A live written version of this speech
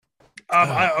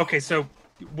Okay, so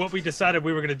what we decided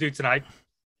we were going to do tonight,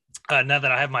 now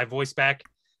that I have my voice back,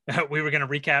 we were going to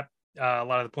recap a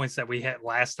lot of the points that we hit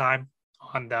last time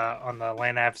on the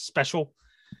Land Nav special,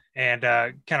 and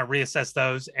kind of reassess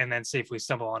those, and then see if we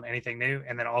stumble on anything new,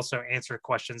 and then also answer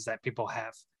questions that people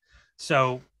have.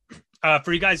 So,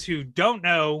 for you guys who don't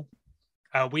know,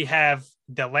 we have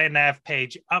the Land Nav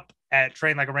page up at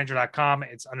trainlikearanger.com.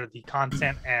 It's under the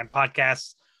content and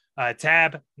podcasts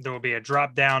tab. There will be a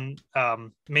drop down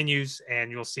menus,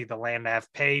 and you'll see the Land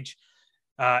Nav page.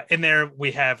 In there,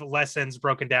 we have lessons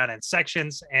broken down in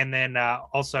sections, and then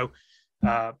also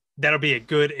that'll be a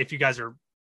good, if you guys are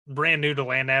brand new to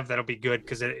Land Nav, that'll be good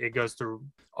because it goes through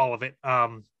all of it,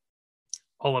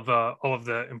 all of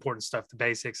the important stuff, the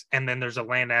basics. And then there's a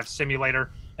Land Nav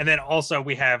simulator, and then also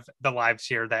we have the lives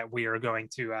here that we are going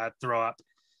to throw up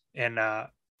and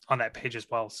on that page as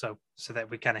well, so that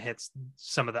we kind of hit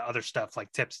some of the other stuff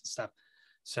like tips and stuff.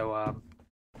 So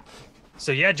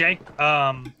yeah, Jay,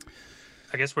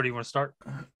 I guess where do you want to start?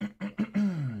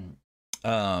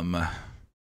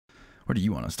 Where do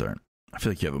you want to start? I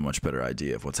feel like you have a much better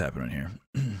idea of what's happening here.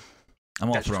 I'm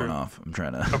all thrown off. I'm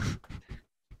trying to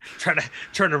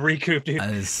trying to recoup, dude.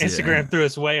 Instagram threw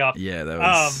us way off. Yeah, that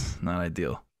was not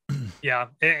ideal. Yeah,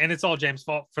 and it's all James'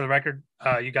 fault, for the record.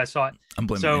 You guys saw it. I'm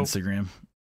blaming Instagram.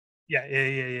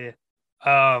 Yeah.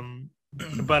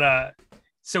 But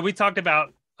so we talked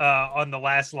about on the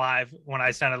last live when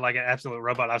I sounded like an absolute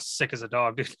robot. I was sick as a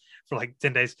dog, dude, for like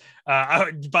 10 days.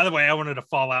 By the way, I wanted to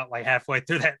fall out like halfway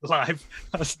through that live.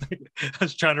 I was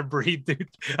trying to breathe, dude.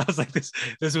 I was like, this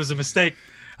was a mistake.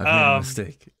 I made a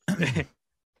mistake. It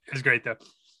was great though.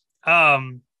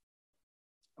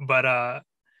 But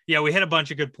yeah, we hit a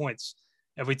bunch of good points,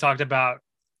 and we talked about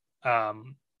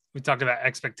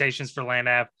expectations for Land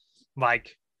Nav,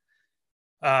 like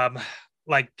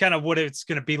kind of what it's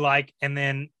going to be like, and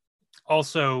then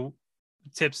also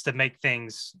tips to make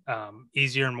things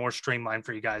easier and more streamlined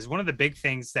for you guys. One of the big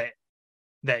things that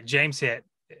James hit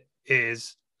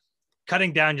is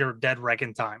cutting down your dead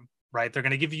reckoning time, right? They're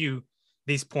going to give you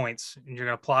these points, and you're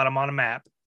going to plot them on a map.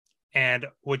 And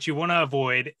what you want to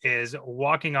avoid is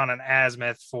walking on an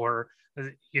azimuth for,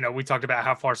 we talked about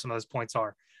how far some of those points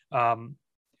are.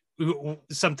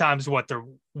 Sometimes they're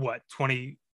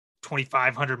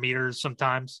 2,500 meters.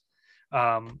 Sometimes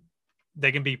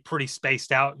they can be pretty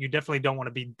spaced out. You definitely don't want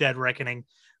to be dead reckoning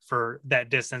for that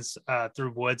distance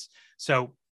through woods.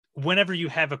 So whenever you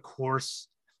have a course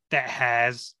that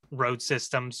has road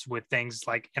systems with things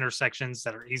like intersections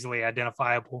that are easily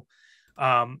identifiable,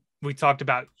 we talked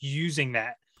about using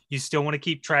that. You still want to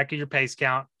keep track of your pace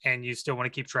count, and you still want to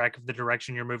keep track of the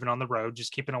direction you're moving on the road,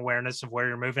 just keep an awareness of where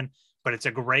you're moving. But it's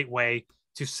a great way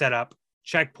to set up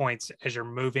checkpoints as you're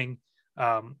moving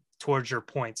towards your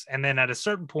points. And then at a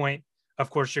certain point,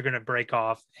 of course, you're going to break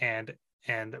off and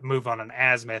move on an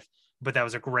azimuth. But that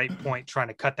was a great point, trying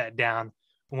to cut that down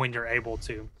when you're able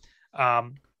to.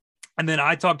 And then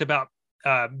I talked about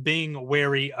being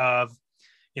wary of,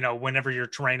 whenever you're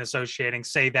terrain associating,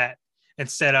 say that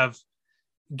instead of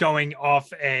going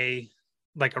off a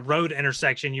road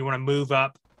intersection, you want to move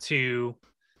up to,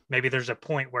 maybe there's a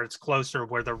point where it's closer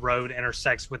where the road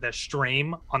intersects with a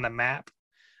stream on the map.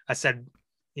 I said,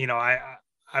 I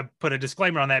put a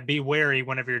disclaimer on that. Be wary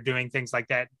whenever you're doing things like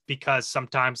that, because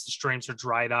sometimes the streams are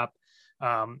dried up,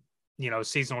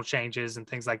 seasonal changes and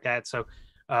things like that. So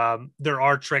there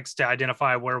are tricks to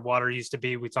identify where water used to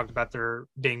be. We talked about there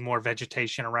being more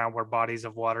vegetation around where bodies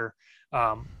of water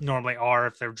normally are.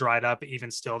 If they're dried up,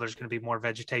 even still, there's going to be more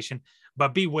vegetation.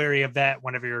 But be wary of that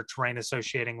whenever you're terrain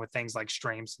associating with things like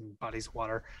streams and bodies of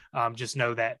water. Just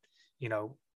know that,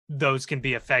 those can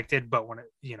be affected. But when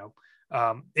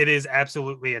it is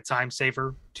absolutely a time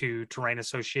saver to terrain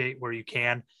associate where you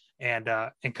can, and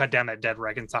cut down that dead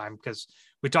reckoning time. Because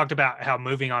we talked about how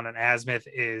moving on an azimuth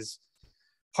is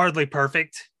hardly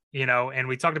perfect, and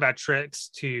we talked about tricks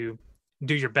to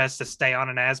do your best to stay on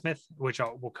an azimuth, which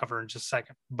we'll cover in just a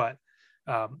second. But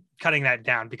cutting that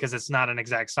down, because it's not an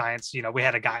exact science. We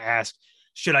had a guy ask,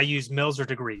 should I use mils or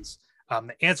degrees?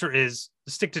 The answer is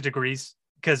stick to degrees,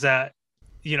 because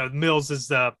mils is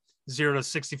the 0 to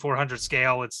 6,400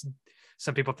 scale.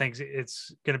 Some people think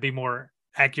it's going to be more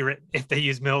accurate if they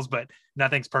use mils, but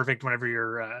nothing's perfect whenever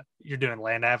you're doing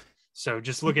Land Nav. So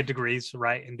just look at degrees,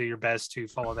 right, and do your best to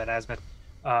follow that azimuth.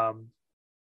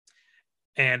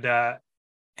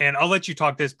 And I'll let you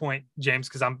talk this point, James,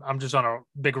 because I'm just on a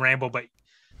big ramble. But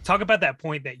talk about that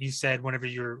point that you said whenever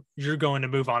you're going to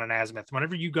move on an azimuth.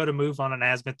 Whenever you go to move on an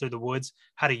azimuth through the woods,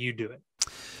 how do you do it?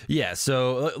 Yeah,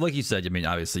 so like you said,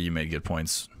 obviously you made good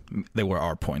points. They were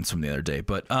our points from the other day,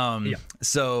 but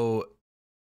so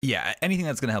Yeah, anything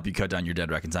that's going to help you cut down your dead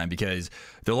reckon time, because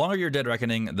the longer you're dead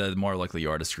reckoning, the more likely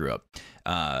you are to screw up.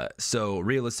 So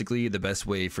realistically, the best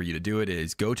way for you to do it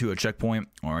is go to a checkpoint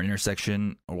or an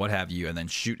intersection or what have you, and then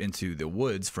shoot into the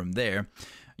woods from there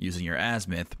using your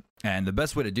azimuth. And the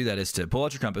best way to do that is to pull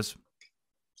out your compass,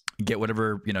 get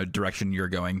whatever direction you're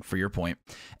going for your point,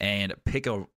 and pick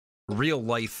a real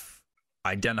life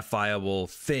identifiable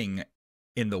thing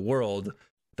in the world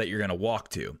that you're going to walk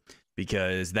to,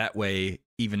 because that way,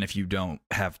 even if you don't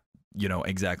have,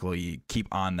 exactly keep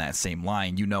on that same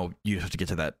line, you have to get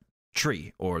to that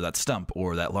tree or that stump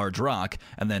or that large rock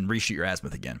and then reshoot your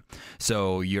azimuth again.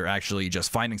 So you're actually just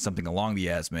finding something along the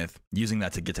azimuth, using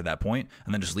that to get to that point,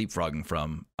 and then just leapfrogging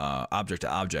from object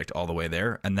to object all the way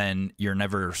there. And then you're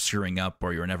never screwing up,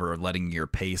 or you're never letting your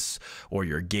pace or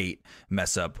your gait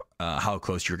mess up how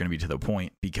close you're going to be to the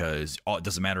point, because it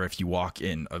doesn't matter if you walk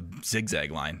in a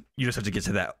zigzag line. You just have to get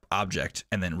to that object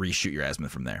and then reshoot your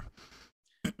azimuth from there.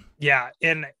 Yeah.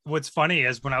 And what's funny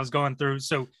is when I was going through,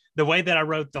 so the way that I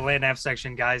wrote the land nav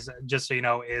section, guys, just so you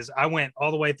know, is I went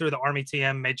all the way through the Army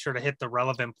TM, made sure to hit the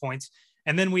relevant points,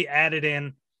 and then we added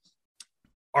in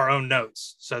our own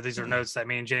notes. So these are notes that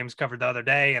me and James covered the other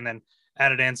day, and then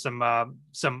added in some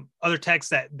other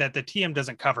text that the TM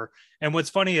doesn't cover. And what's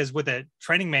funny is what the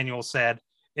training manual said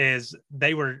is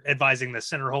they were advising the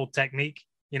center hold technique,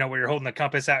 where you're holding the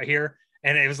compass out here.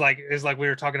 And it was like we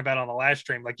were talking about on the last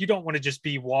stream. Like, you don't want to just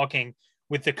be walking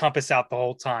with the compass out the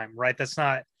whole time, right? That's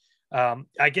not.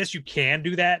 I guess you can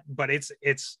do that, but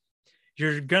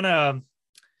you're gonna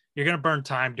burn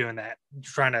time doing that,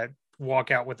 trying to walk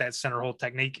out with that center hold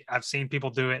technique. I've seen people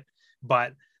do it,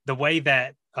 but the way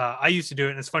that I used to do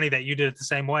it, and it's funny that you did it the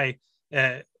same way.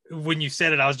 When you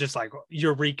said it, I was just like,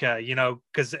 eureka,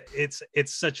 because it's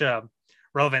such a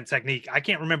relevant technique. I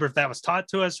can't remember if that was taught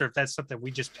to us or if that's something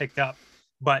we just picked up,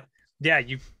 but yeah,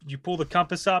 you pull the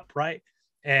compass up, right,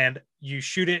 and you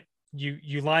shoot it.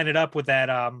 You line it up with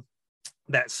that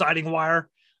siding wire,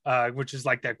 which is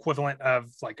like the equivalent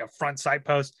of like a front sight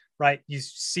post, right? You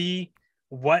see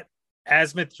what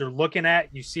azimuth you're looking at.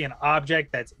 You see an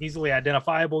object that's easily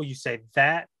identifiable. You say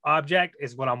that object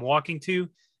is what I'm walking to,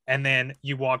 and then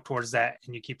you walk towards that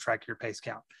and you keep track of your pace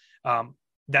count.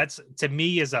 That's, to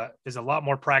me, is a lot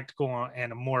more practical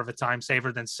and more of a time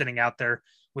saver than sitting out there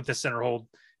with the center hold,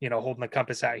 holding the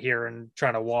compass out here and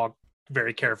trying to walk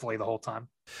very carefully the whole time.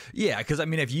 Yeah, because I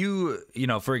mean, if you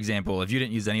for example, if you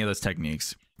didn't use any of those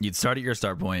techniques, you'd start at your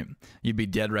start point, you'd be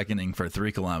dead reckoning for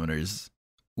 3 kilometers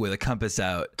with a compass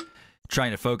out,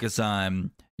 trying to focus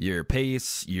on your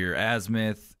pace, your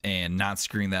azimuth, and not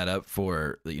screwing that up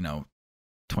for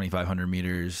 2,500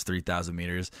 meters, 3,000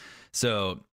 meters.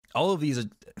 So all of these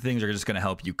things are just going to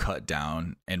help you cut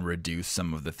down and reduce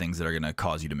some of the things that are going to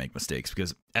cause you to make mistakes.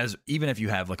 Because even if you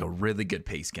have like a really good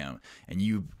pace count and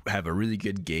you have a really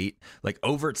good gait, like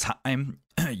over time,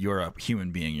 you're a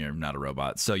human being, you're not a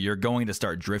robot. So you're going to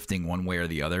start drifting one way or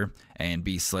the other and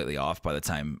be slightly off by the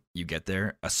time you get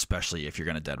there, especially if you're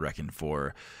going to dead reckon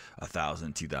for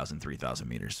 1,000, 2,000, 3,000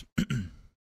 meters.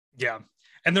 Yeah.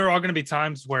 And there are going to be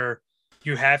times where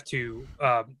you have to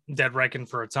dead reckon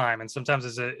for a time, and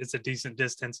sometimes it's a decent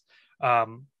distance.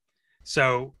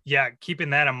 So yeah,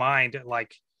 keeping that in mind,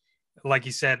 like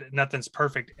you said, nothing's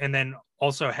perfect. And then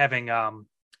also having,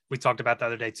 we talked about the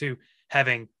other day too,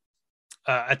 having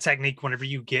a technique whenever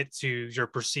you get to your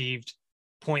perceived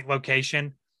point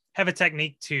location, have a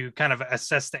technique to kind of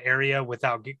assess the area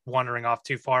without wandering off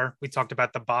too far. We talked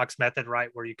about the box method, right,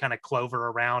 where you kind of clover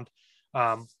around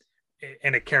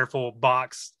in a careful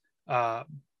boxed you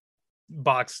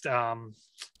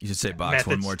should say box methods.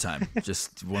 One more time,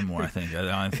 just one more. I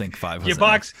think 5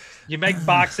 was you make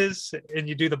boxes and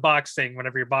you do the box thing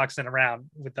whenever you're boxing around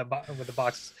with the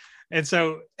boxes. And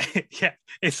so yeah,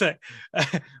 it's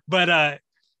but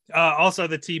also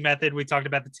the T method. We talked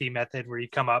about the T method where you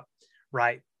come up,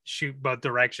 right, shoot both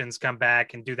directions, come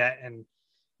back and do that in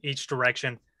each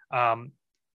direction.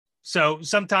 So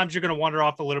sometimes you're going to wander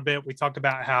off a little bit. We talked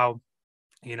about how,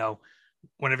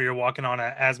 whenever you're walking on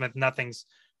an azimuth, nothing's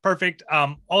perfect.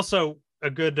 Also a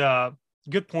good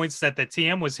points that the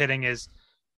TM was hitting is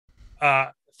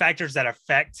factors that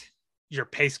affect your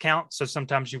pace count. So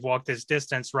sometimes you walk this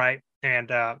distance, right? And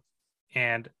the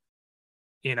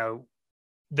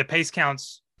pace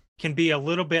counts can be a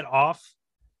little bit off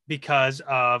because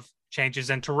of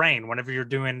changes in terrain. Whenever you're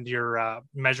doing your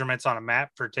measurements on a map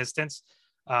for distance,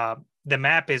 the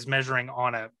map is measuring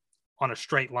on a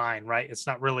straight line, right? It's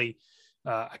not really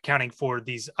accounting for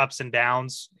these ups and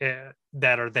downs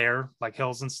that are there, like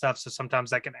hills and stuff. So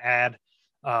sometimes that can add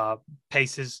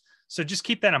paces. So just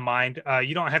keep that in mind.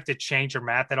 You don't have to change your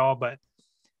math at all, but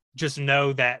just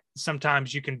know that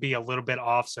sometimes you can be a little bit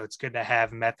off. So it's good to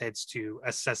have methods to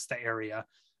assess the area,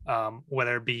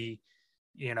 whether it be,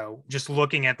 just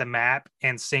looking at the map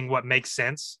and seeing what makes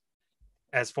sense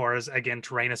as far as, again,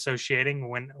 terrain associating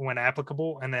when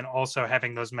applicable, and then also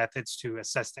having those methods to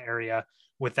assess the area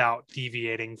without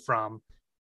deviating from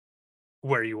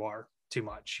where you are too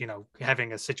much,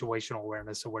 having a situational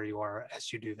awareness of where you are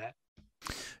as you do that.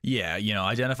 Yeah,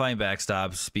 identifying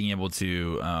backstops, being able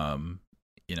to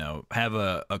have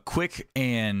a quick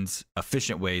and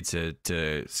efficient way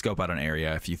to scope out an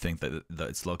area if you think that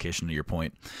its location to your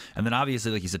point. And then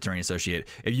obviously, like you said, terrain associate.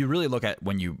 If you really look at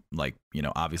when you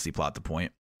obviously plot the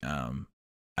point,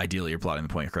 ideally you're plotting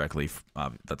the point correctly.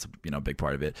 That's a big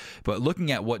part of it. But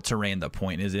looking at what terrain the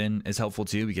point is in is helpful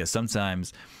too, because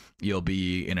sometimes you'll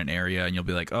be in an area and you'll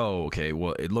be like, oh, okay,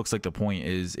 well, it looks like the point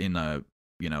is in a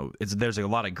there's a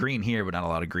lot of green here, but not a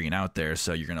lot of green out there.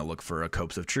 So you're going to look for a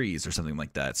copse of trees or something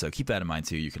like that. So keep that in mind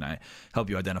too. You can help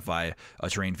you identify a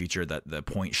terrain feature that the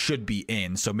point should be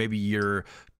in. So maybe you're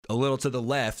a little to the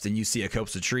left and you see a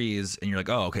copse of trees and you're like,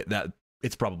 oh, okay,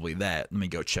 it's probably that. Let me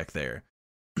go check there.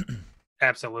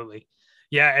 Absolutely.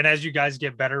 Yeah. And as you guys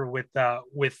get better with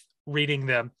reading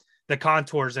the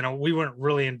contours, and we weren't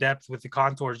really in depth with the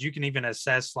contours, you can even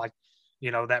assess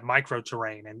that micro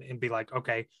terrain and be like,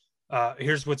 okay,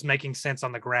 here's what's making sense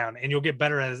on the ground, and you'll get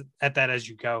better at that as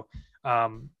you go.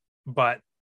 But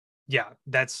yeah,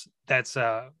 that's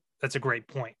a great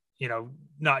point.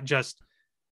 Not just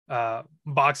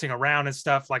boxing around and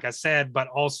stuff, like I said, but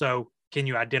also, can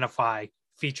you identify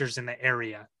features in the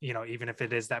area? Even if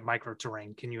it is that micro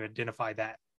terrain, can you identify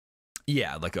that?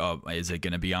 Yeah, like, is it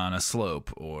going to be on a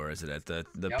slope, or is it at the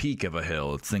Yep. peak of a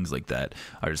hill? Things like that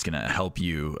are just going to help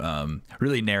you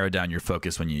really narrow down your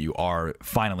focus when you are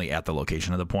finally at the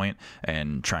location of the point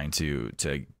and trying to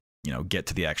get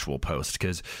to the actual post.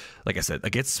 Because, like I said,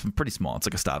 it's pretty small. It's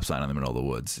like a stop sign in the middle of the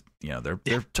woods.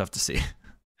 They're tough to see.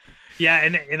 Yeah,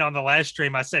 and on the last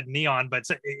stream I said neon, but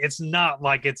it's not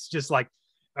like it's just like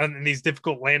on these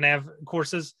difficult land nav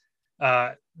courses.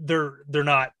 They're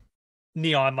not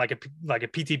neon like a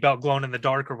PT belt glowing in the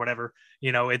dark or whatever.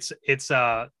 It's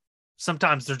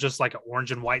sometimes they're just like an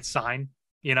orange and white sign,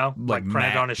 like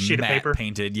printed on a sheet of paper,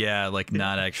 painted. Yeah, like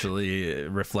not actually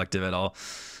reflective at all.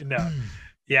 No.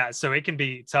 Yeah, so it can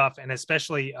be tough, and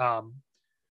especially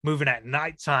moving at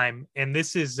nighttime. And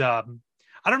this is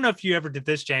I don't know if you ever did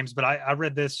this, James, but I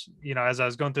read this as I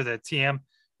was going through the TM.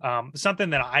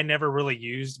 Something that I never really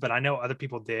used, but I know other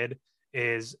people did,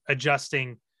 is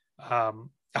adjusting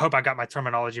I hope I got my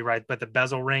terminology right, but the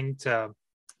bezel ring to,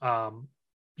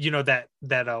 that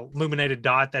illuminated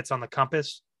dot that's on the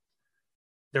compass.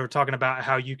 They were talking about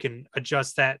how you can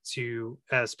adjust that to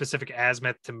a specific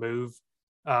azimuth to move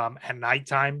at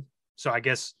nighttime. So I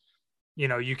guess,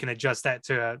 you can adjust that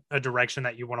to a direction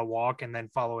that you want to walk and then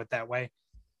follow it that way.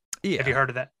 Yeah. Have you heard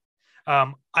of that?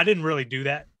 I didn't really do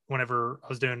that whenever I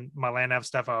was doing my land nav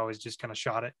stuff. I always just kind of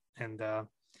shot it and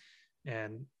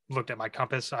looked at my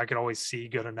compass. I could always see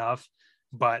good enough,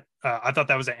 but I thought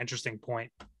that was an interesting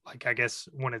point. Like, I guess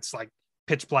when it's like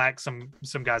pitch black, some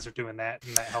guys are doing that,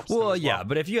 and that helps. Well, yeah,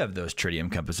 but if you have those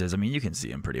tritium compasses, you can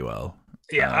see them pretty well.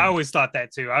 Yeah, I always thought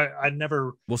that too. I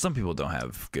never. Well, some people don't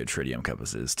have good tritium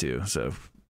compasses too, so.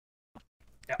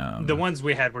 Yeah, the ones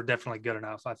we had were definitely good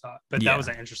enough, I thought, but that was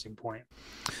an interesting point.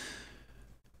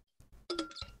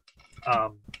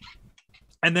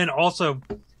 And then also,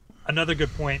 another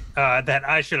good point that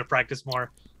I should have practiced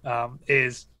more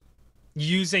is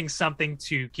using something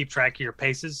to keep track of your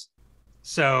paces.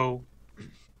 So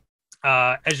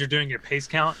as you're doing your pace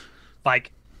count,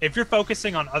 like if you're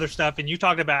focusing on other stuff, and you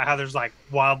talked about how there's like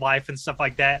wildlife and stuff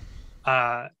like that,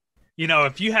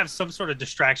 if you have some sort of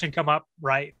distraction come up,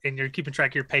 right, and you're keeping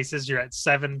track of your paces, you're at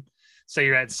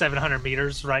 700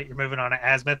 meters, right? You're moving on an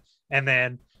azimuth, and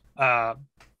then a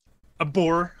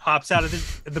boar hops out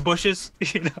of the bushes,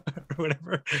 or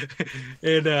whatever.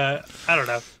 And I don't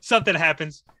know, something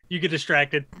happens, you get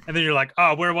distracted, and then you're like,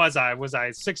 oh, where was I? Was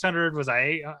I 600? Was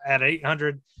I at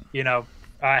 800?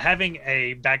 Having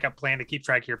a backup plan to keep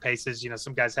track of your paces.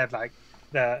 Some guys have like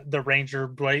the ranger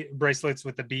bracelets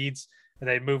with the beads, and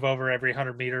they move over every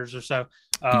 100 meters or so.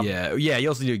 Yeah. You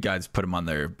also do guys put them on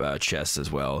their chests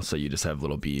as well. So you just have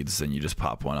little beads, and you just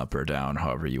pop one up or down,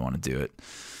 however you want to do it.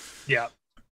 Yeah.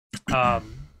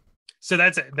 So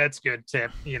that's a good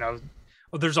tip.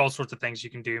 There's all sorts of things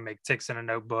you can do. Make ticks in a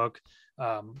notebook.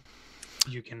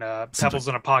 You can pebbles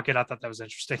in a pocket. I thought that was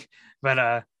interesting,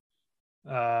 but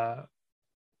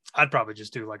I'd probably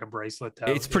just do like a bracelet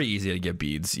though. It's pretty easy to get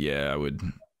beads. Yeah, I would.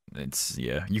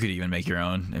 You could even make your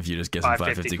own if you just get some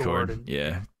 550 cord.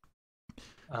 Yeah.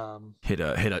 Hit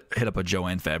up a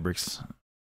Joanne Fabrics,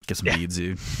 get some beads,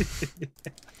 dude.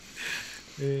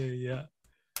 Yeah.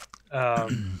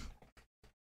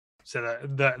 So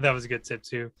that was a good tip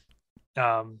too.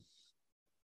 I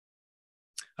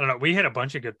don't know. We hit a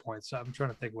bunch of good points. So I'm trying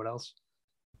to think what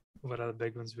other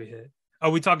big ones we hit. Oh,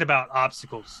 we talked about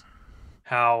obstacles.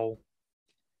 How,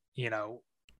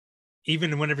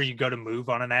 even whenever you go to move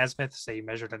on an azimuth, say you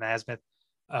measured an azimuth.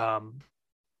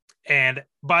 And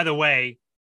by the way,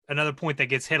 another point that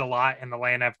gets hit a lot in the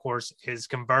land nav course is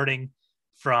converting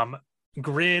from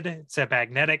grid to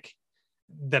magnetic.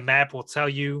 The map will tell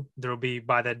you, there will be,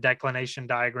 by the declination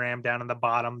diagram down in the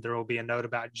bottom, there will be a note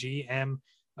about GM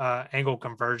angle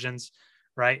conversions,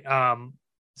 right?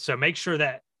 So make sure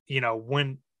that,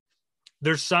 when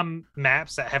there's some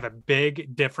maps that have a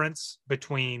big difference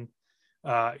between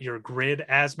your grid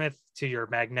azimuth to your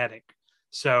magnetic.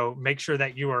 So make sure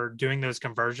that you are doing those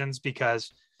conversions,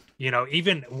 because,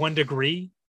 even 1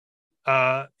 degree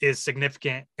is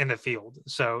significant in the field.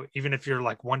 So even if you're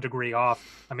like 1 degree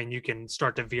off, I mean, you can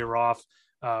start to veer off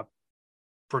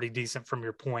pretty decent from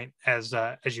your point as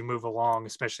you move along,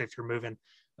 especially if you're moving,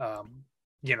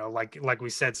 like we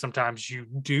said, sometimes you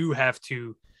do have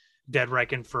to dead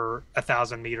reckon for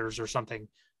 1,000 meters or something.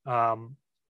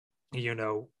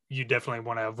 You definitely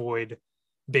want to avoid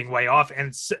being way off.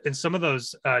 And some of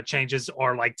those changes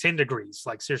are like 10 degrees,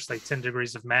 like seriously 10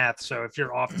 degrees of math. So if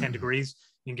you're off 10 degrees,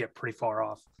 you can get pretty far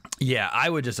off. Yeah, I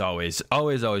would just always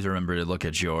remember to look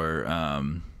at your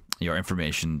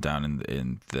information down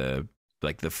in the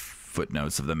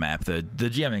footnotes of the map. The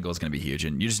GM angle is going to be huge,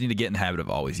 and you just need to get in the habit of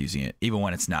always using it, even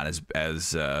when it's not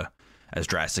as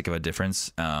drastic of a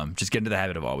difference. Just get into the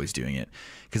habit of always doing it,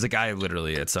 because like I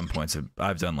literally at some points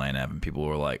I've done land nav and people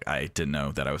were like, I didn't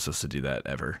know that I was supposed to do that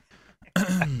ever.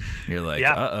 You're like,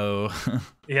 uh-oh.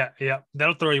 yeah,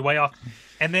 that'll throw you way off.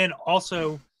 And then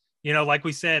also, like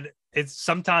we said, it's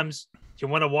sometimes you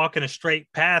want to walk in a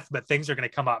straight path, but things are going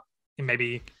to come up, and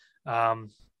maybe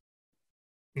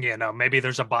maybe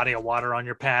there's a body of water on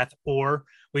your path, or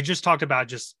we just talked about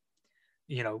just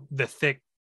the thick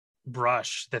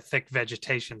brush, the thick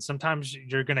vegetation. Sometimes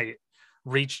you're going to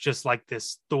reach just like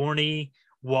this thorny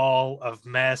wall of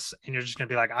mess, and you're just going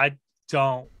to be like, I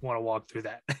don't want to walk through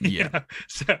that. Yeah.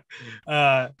 So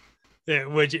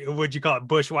would you call it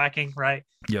bushwhacking, right?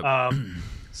 Yep.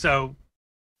 So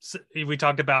we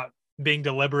talked about being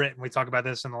deliberate, and we talk about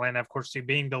this in the land nav course too,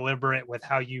 being deliberate with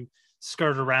how you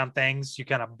skirt around things. You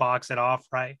kind of box it off,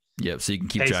 right? Yep. So you can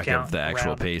keep track of the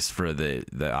actual pace for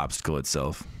the obstacle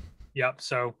itself. Yep.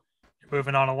 So you're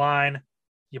moving on a line,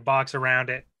 you box around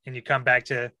it, and you come back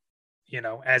to,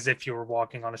 as if you were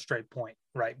walking on a straight point,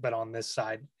 right? But on this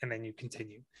side, and then you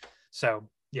continue. So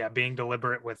yeah, being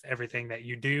deliberate with everything that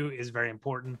you do is very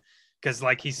important, because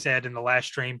like he said in the last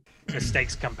stream,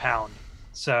 mistakes compound.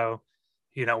 So,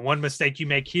 one mistake you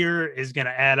make here is going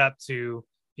to add up to,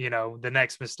 the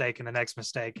next mistake and the next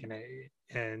mistake.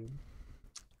 And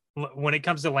when it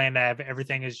comes to land nav,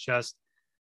 everything is just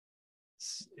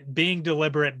being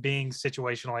deliberate, being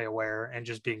situationally aware, and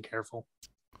just being careful.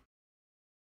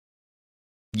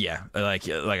 Yeah, like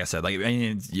I said,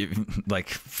 like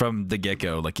from the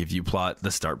get-go, like if you plot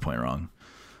the start point wrong,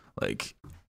 like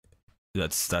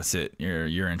that's it.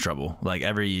 You're in trouble. Like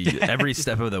every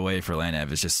step of the way for land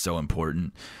nav is just so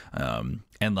important.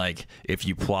 And like if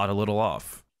you plot a little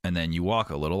off, and then you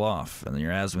walk a little off, and then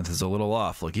your azimuth is a little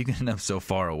off, like you can end up so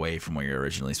far away from where you're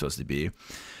originally supposed to be.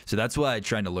 So that's why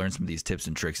trying to learn some of these tips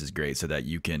and tricks is great, so that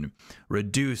you can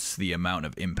reduce the amount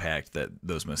of impact that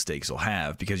those mistakes will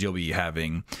have, because you'll be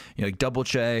having like double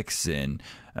checks and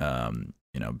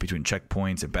between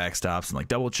checkpoints and backstops and like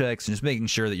double checks, and just making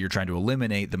sure that you're trying to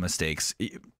eliminate the mistakes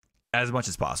as much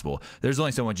as possible. There's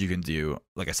only so much you can do.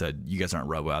 Like I said, you guys aren't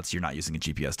robots. You're not using a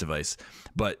GPS device,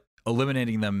 but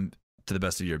eliminating them to the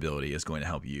best of your ability is going to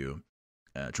help you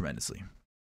tremendously.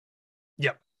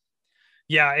 Yep.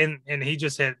 Yeah. And he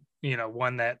just hit,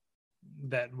 one that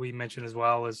we mentioned as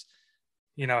well is,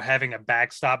 having a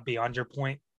backstop beyond your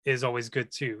point is always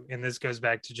good too. And this goes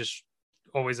back to just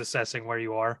always assessing where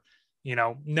you are,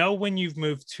 know when you've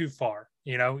moved too far.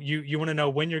 You want to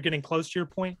know when you're getting close to your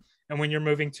point and when you're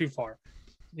moving too far,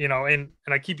 and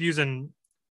I keep using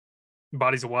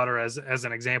bodies of water as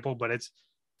an example, but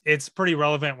it's pretty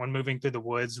relevant when moving through the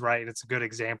woods, right? It's a good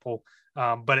example.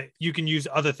 But you can use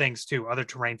other things too, other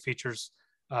terrain features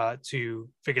to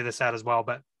figure this out as well.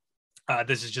 But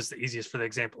this is just the easiest for the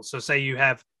example. So say you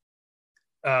have,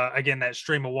 again, that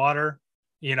stream of water,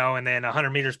 and then 100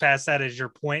 meters past that is your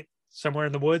point somewhere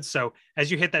in the woods. So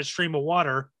as you hit that stream of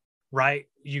water, right,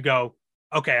 you go,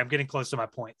 okay, I'm getting close to my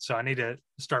point. So I need to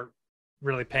start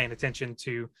really paying attention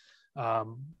to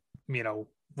you know,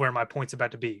 where my point's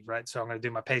about to be, right? So I'm going to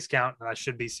do my pace count and I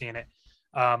should be seeing it.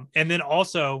 And then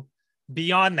also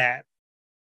beyond that,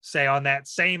 say on that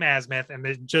same azimuth,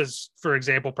 and just for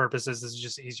example purposes, this is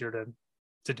just easier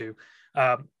to do.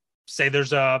 Say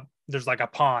there's like a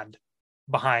pond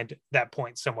behind that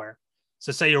point somewhere.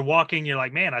 So say you're walking, you're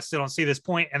like, man, I still don't see this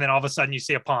point. And then all of a sudden you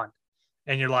see a pond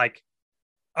and you're like,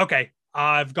 okay,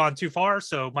 I've gone too far.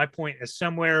 So my point is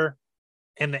somewhere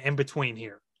in the in-between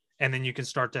here. And then you can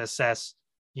start to assess,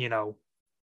 you know,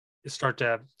 start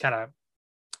to kind of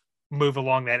move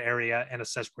along that area and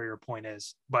assess where your point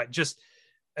is. But just,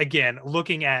 again,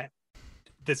 looking at,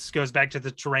 this goes back to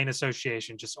the terrain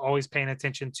association, just always paying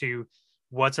attention to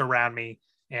what's around me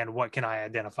and what can I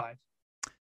identify.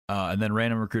 And then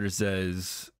Random Recruiter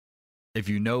says, if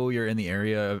you know you're in the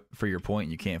area for your point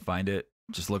and you can't find it,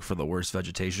 just look for the worst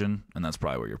vegetation, and that's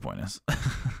probably where your point is.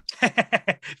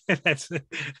 That's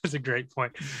a great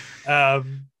point.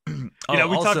 You know,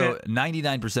 we also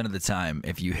 99% of the time,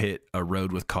 if you hit a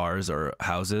road with cars or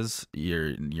houses,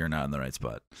 you're not in the right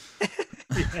spot.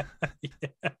 Yeah.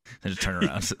 Just turn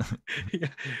around.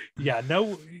 Yeah,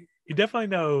 no, you definitely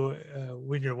know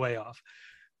when you're way off.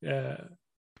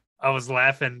 I was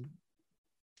laughing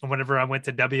whenever I went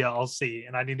to WLC,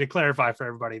 and I need to clarify for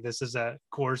everybody, this is a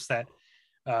course that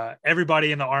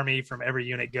everybody in the Army from every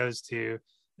unit goes to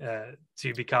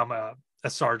become a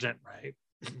sergeant, right?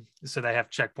 So they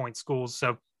have checkpoint schools.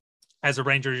 So as a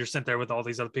Ranger, you're sent there with all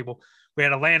these other people. We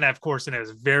had a land nav course, and it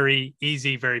was very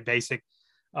easy, very basic.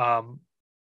 So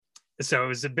it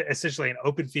was essentially an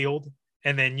open field.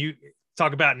 And then you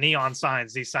talk about neon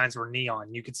signs. These signs were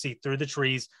neon. You could see through the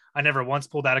trees. I never once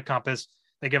pulled out a compass.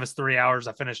 They gave us 3 hours.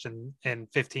 I finished in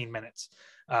 15 minutes.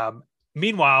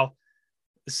 Meanwhile,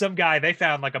 some guy, they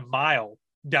found like a mile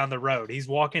down the road. He's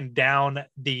walking down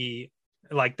the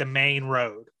main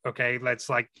road. Okay. That's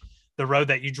like the road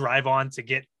that you drive on to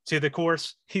get to the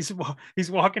course. He's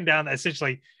walking down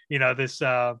essentially, you know, this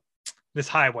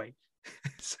highway.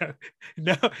 So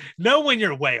know when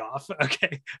you're way off.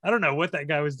 Okay. I don't know what that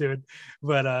guy was doing,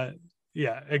 but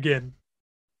yeah, again,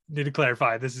 need to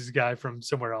clarify, this is a guy from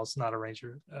somewhere else, not a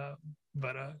Ranger.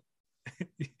 But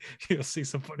you'll see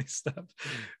some funny stuff.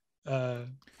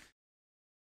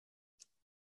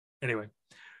 Anyway,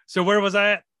 so where was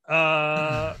I at?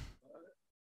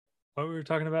 What we were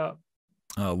talking about?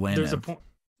 Land there's nav. a point.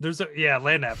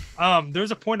 Land nav.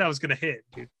 There's a point I was gonna hit,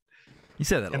 dude. You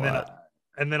said that a lot.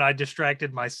 And then I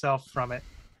distracted myself from it.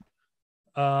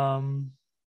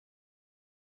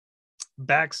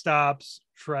 Backstops,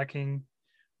 tracking,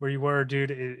 where you were, dude.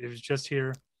 It was just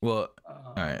here. Well,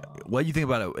 all right. What do you think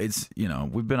about it? It's, you know,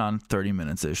 we've been on 30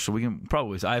 minutes ish, so we can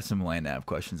probably. I have some land nav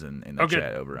questions in the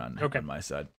chat over on my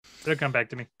side. They'll come back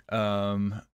to me.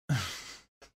 I'll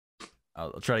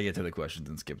try to get to the questions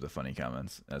and skip the funny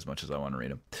comments as much as I want to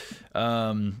read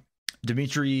them.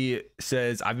 Dimitri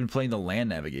says, I've been playing the land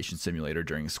navigation simulator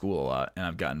during school a lot, and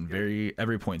I've gotten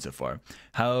every point so far.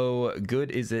 How good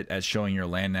is it at showing your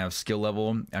land nav skill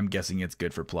level? I'm guessing it's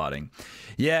good for plotting.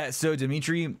 Yeah, so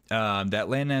Dimitri, that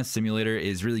land nav simulator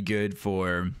is really good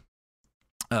for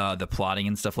the plotting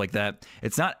and stuff like that.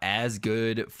 It's not as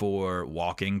good for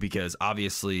walking because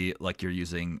obviously, like, you're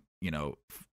using, you know,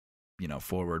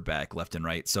 forward, back, left, and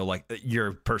right. So like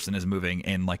your person is moving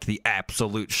in like the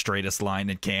absolute straightest line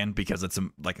it can because it's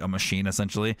like a machine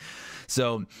essentially.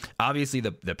 So obviously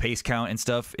the pace count and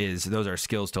stuff those are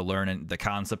skills to learn, and the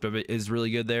concept of it is really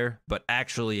good there. But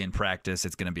actually in practice,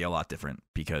 it's going to be a lot different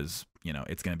because, you know,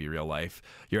 it's going to be real life.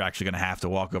 You're actually going to have to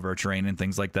walk over a terrain and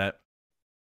things like that.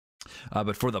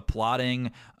 But for the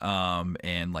plotting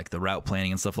and like the route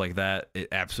planning and stuff like that, it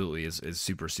absolutely is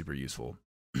super, super useful.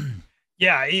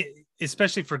 Yeah,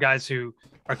 especially for guys who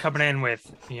are coming in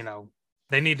with, you know,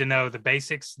 they need to know the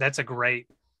basics. That's a great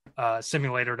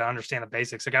simulator to understand the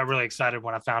basics. I got really excited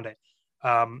when I found it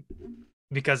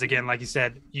because, again, like you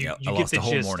said, you I get lost the a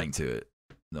whole gist. morning to it.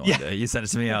 You sent it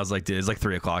to me. I was like, dude, it's like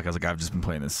 3:00. I was like, I've just been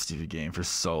playing this stupid game for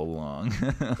so long.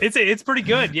 It's pretty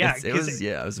good. Yeah,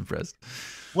 I was impressed.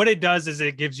 What it does is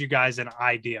it gives you guys an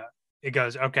idea. It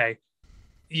goes, okay,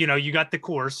 you know, you got the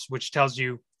course, which tells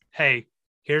you, hey,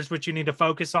 here's what you need to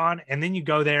focus on. And then you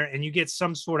go there and you get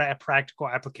some sort of a practical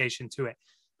application to it.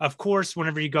 Of course,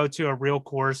 whenever you go to a real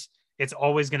course, it's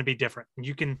always going to be different.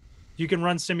 You can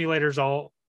run simulators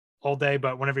all day,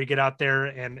 but whenever you get out there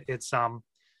and you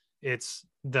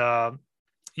got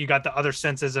the other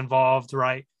senses involved,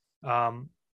 right?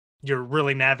 You're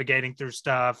really navigating through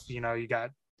stuff. You know, you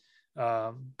got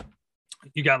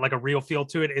like a real feel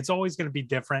to it. It's always going to be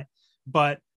different,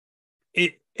 but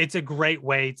it's a great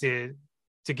way to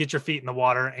get your feet in the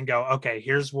water and go, okay,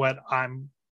 here's what I'm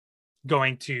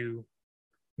going to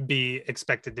be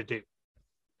expected to do.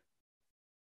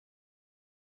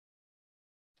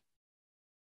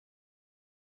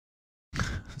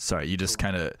 Sorry, you just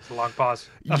kind of a long pause.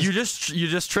 You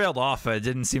just trailed off. It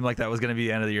didn't seem like that was going to be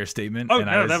the end of your statement. Oh, and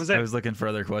no, that was it. I was looking for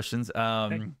other questions.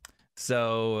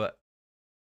 So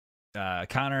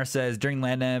Connor says, during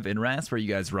land nav in RASP, were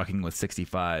you guys rucking with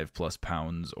 65 plus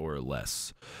pounds or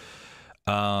less?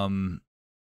 I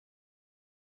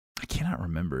cannot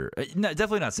remember. No,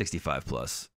 definitely not 65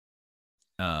 plus.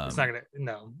 It's not gonna.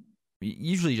 No.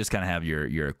 Usually, you just kind of have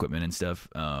your equipment and stuff.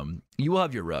 You will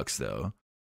have your rucks though,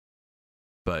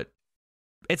 but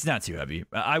it's not too heavy.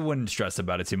 I wouldn't stress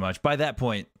about it too much. By that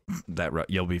point, that ruck,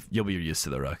 you'll be used to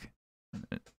the ruck.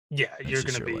 Yeah, you're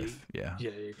gonna be. Life. Yeah,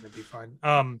 you're gonna be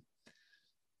fine.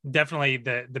 Definitely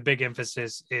the big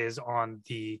emphasis is on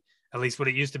at least what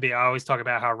it used to be. I always talk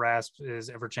about how RASP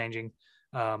is ever changing,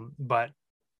 but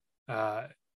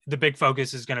the big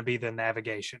focus is going to be the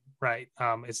navigation, right?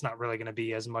 It's not really going to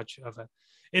be as much of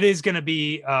it is going to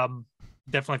be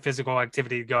definitely physical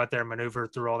activity to go out there and maneuver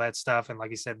through all that stuff. And like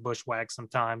you said, bushwhack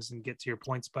sometimes and get to your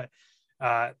points, but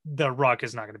the ruck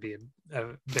is not going to be a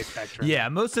big factor. Yeah.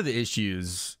 Most of the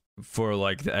issues for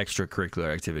like the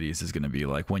extracurricular activities is going to be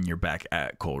like when you're back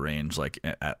at coal range, like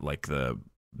at like the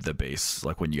base,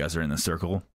 like when you guys are in the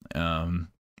circle.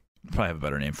 Probably have a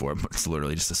better name for it, but it's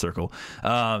literally just a circle.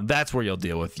 That's where you'll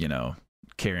deal with,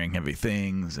 carrying heavy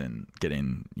things and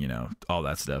getting, all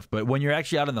that stuff. But when you're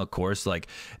actually out on the course, like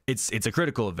it's a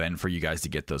critical event for you guys to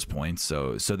get those points.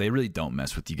 So they really don't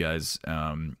mess with you guys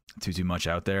too much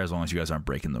out there, as long as you guys aren't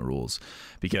breaking the rules,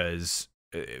 because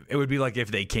it would be like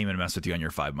if they came and messed with you on your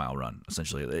 5 mile run.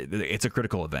 Essentially, it's a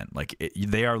critical event. Like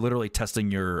they are literally testing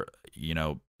your,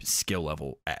 skill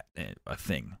level at a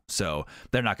thing. So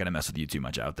they're not going to mess with you too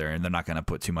much out there, and they're not going to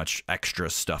put too much extra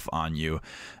stuff on you.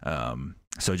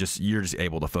 So you're just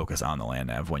able to focus on the land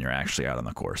nav when you're actually out on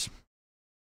the course.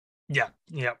 Yeah.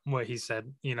 What he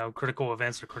said, critical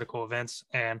events are critical events,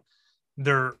 and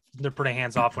they're pretty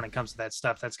hands off when it comes to that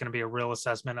stuff. That's going to be a real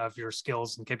assessment of your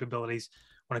skills and capabilities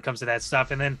when it comes to that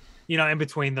stuff. And then, in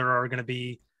between there are going to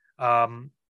be,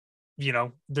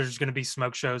 there's going to be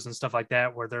smoke shows and stuff like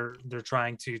that where they're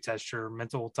trying to test your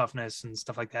mental toughness and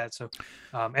stuff like that. So,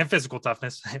 and physical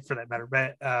toughness for that matter.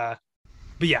 But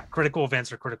yeah, critical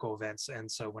events are critical events. And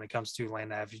so when it comes to land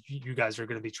nav, you guys are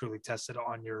going to be truly tested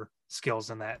on your skills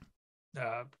in that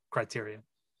criteria.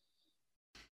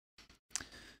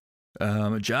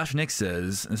 Josh Nick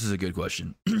says, this is a good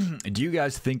question. Do you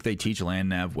guys think they teach land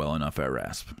nav well enough at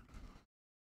RASP?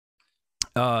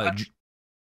 Go ahead.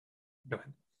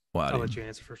 Wow, I'll let you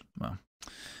answer first. Wow.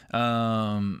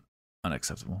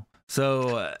 Unacceptable.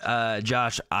 So,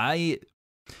 Josh, I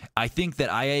think that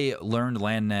I learned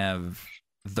land nav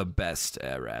the best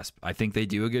at RASP. I think they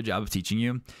do a good job of teaching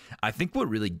you. I think what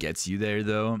really gets you there,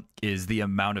 though, is the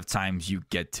amount of times you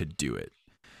get to do it.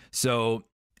 So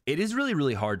it is really,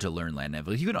 really hard to learn land nav.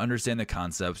 Like, you can understand the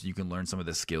concepts, you can learn some of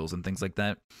the skills and things like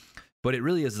that, but it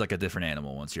really is like a different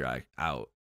animal once you're out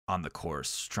on the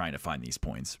course trying to find these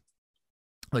points.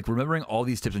 Like, remembering all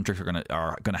these tips and tricks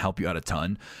are gonna help you out a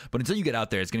ton, but until you get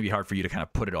out there, it's gonna be hard for you to kind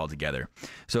of put it all together.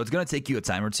 So it's gonna take you a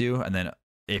time or two, and then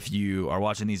if you are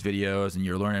watching these videos and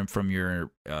you're learning from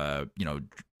your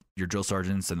your drill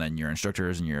sergeants and then your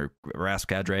instructors and your RASP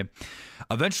cadre,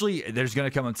 eventually there's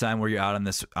gonna come a time where you're out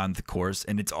on the course,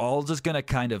 and it's all just gonna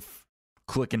kind of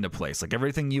click into place. Like,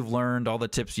 everything you've learned, all the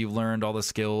tips you've learned, all the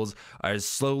skills are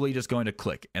slowly just going to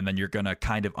click, and then you're gonna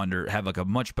kind of have like a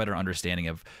much better understanding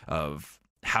of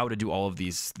how to do all of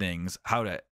these things, how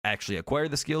to actually acquire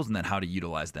the skills, and then how to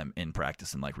utilize them in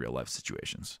practice in like real life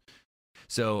situations.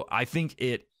 So I think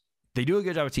they do a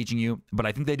good job of teaching you, but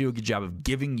I think they do a good job of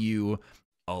giving you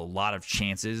a lot of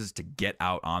chances to get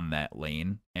out on that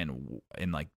lane and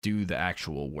like do the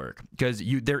actual work. Because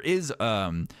there is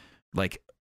like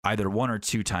either 1 or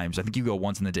 2 times, I think you go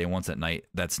once in the day, once at night,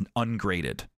 that's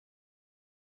ungraded.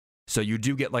 So you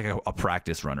do get like a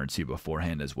practice run or 2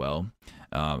 beforehand as well.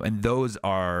 And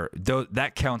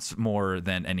that counts more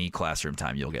than any classroom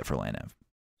time you'll get for land nav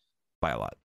by a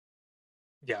lot.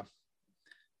 Yeah.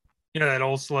 That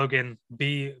old slogan,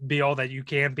 be all that you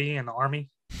can be in the Army.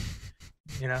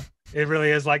 It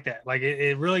really is like that. Like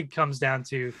it really comes down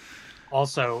to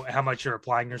also how much you're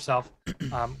applying yourself.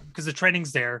 Because the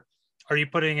training's there. Are you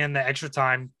putting in the extra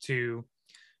time to,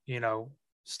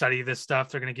 study this stuff?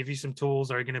 They're going to give you some tools.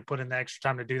 Are you going to put in the extra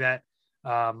time to do that?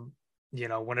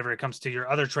 Whenever it comes to your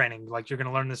other training, like you're going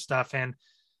to learn this stuff and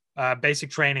basic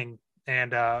training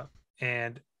and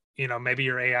maybe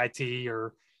your AIT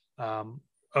or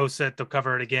OSIT, they'll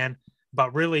cover it again.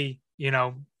 But really,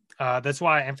 That's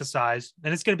why I emphasize,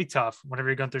 and it's going to be tough whenever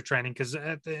you're going through training, because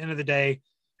at the end of the day,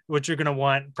 what you're going to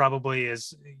want probably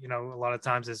is, you know, a lot of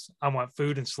times is I want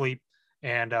food and sleep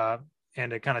and to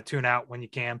kind of tune out when you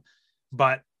can.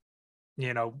 But,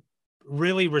 you know,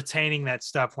 really retaining that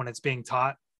stuff when it's being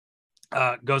taught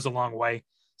goes a long way.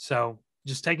 So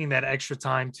just taking that extra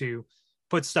time to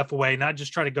put stuff away, not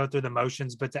just try to go through the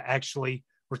motions, but to actually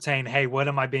retain, hey, what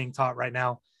am I being taught right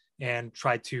now? And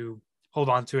try to hold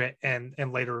on to it. And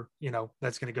later, you know,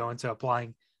 that's going to go into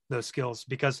applying those skills,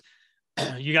 because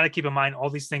you got to keep in mind all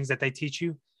these things that they teach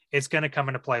you, it's going to come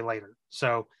into play later.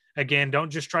 So again, don't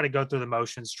just try to go through the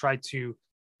motions, try to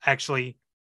actually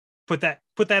put that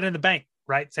in the bank,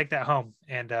 right? Take that home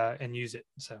and use it.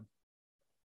 So.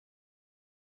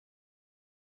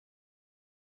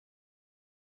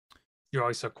 You're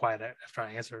always so quiet after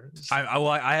I answer.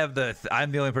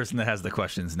 I'm the only person that has the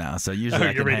questions now, so usually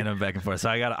I can hand them back and forth. So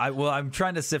I'm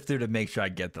trying to sift through to make sure I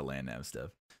get the land nav stuff.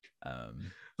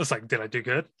 It's like, did I do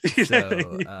good?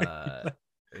 So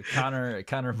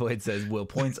Connor Boyd says, will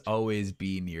points always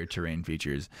be near terrain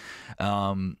features?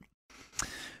 I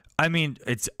mean,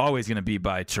 it's always going to be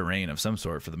by terrain of some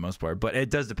sort for the most part, but it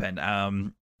does depend.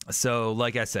 So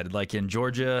like I said, like in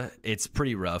Georgia, it's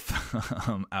pretty rough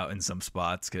out in some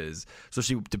spots, because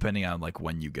especially depending on like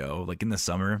when you go, like in the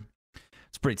summer,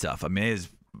 it's pretty tough. I mean, it is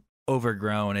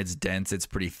overgrown, it's dense, it's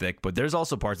pretty thick, but there's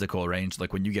also parts of the Coal Range,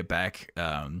 like when you get back,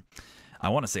 I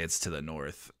want to say it's to the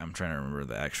north. I'm trying to remember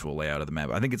the actual layout of the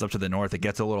map. I think it's up to the north. It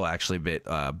gets a little actually a bit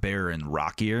bare and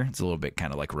rockier. It's a little bit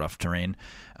kind of like rough terrain.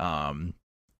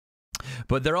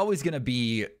 But they're always going to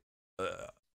be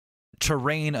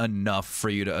terrain enough for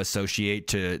you to associate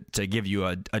to give you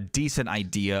a decent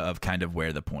idea of kind of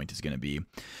where the point is going to be.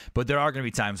 But there are going to be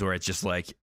times where it's just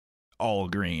like all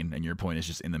green and your point is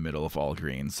just in the middle of all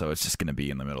green, so it's just going to be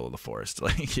in the middle of the forest.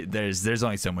 Like there's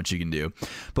only so much you can do.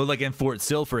 But like in Fort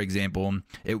Sill, for example,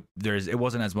 it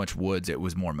wasn't as much woods, it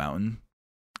was more mountain.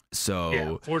 So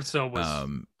yeah, Fort Sill was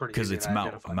because it's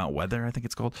Mount Weather, I think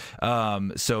it's called.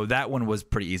 So that one was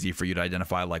pretty easy for you to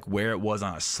identify, like where it was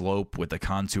on a slope with the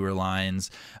contour lines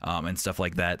and stuff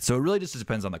like that. So it really just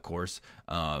depends on the course.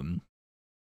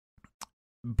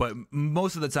 But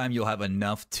most of the time you'll have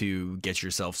enough to get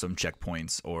yourself some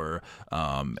checkpoints or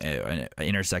an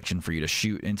intersection for you to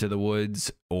shoot into the woods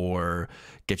or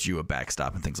get you a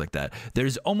backstop and things like that.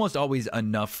 There's almost always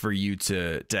enough for you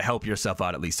to help yourself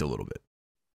out at least a little bit.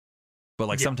 But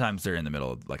like sometimes they're in the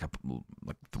middle of like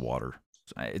the water.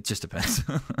 It just depends.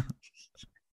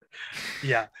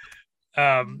 Yeah.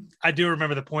 I do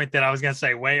remember the point that I was going to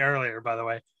say way earlier, by the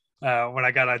way, when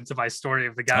I got into my story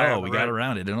of the guy. Oh, we got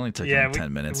around it. It only took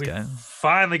 10 minutes, guy.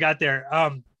 Finally got there.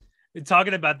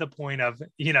 Talking about the point of,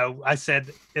 you know, I said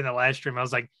in the last stream, I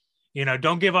was like, you know,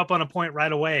 don't give up on a point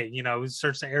right away, you know,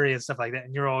 search the area and stuff like that.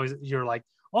 And you're like,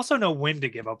 also know when to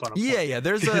give up on a point. Yeah.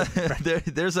 There's a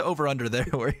there's an over under there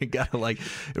where you gotta like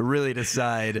really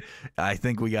decide. I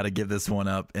think we got to give this one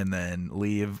up and then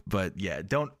leave. But yeah,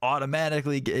 don't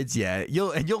automatically.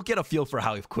 You'll get a feel for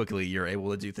how quickly you're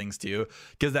able to do things too,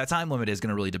 because that time limit is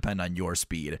going to really depend on your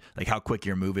speed, like how quick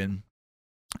you're moving.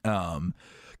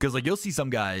 Because like you'll see some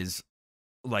guys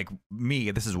like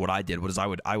me. This is what I did. Was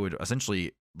I would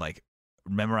essentially like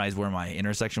memorize where my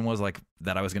intersection was, like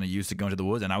that I was going to use to go into the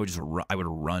woods, and I would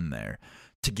run there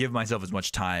to give myself as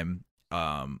much time,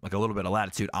 like a little bit of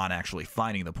latitude on actually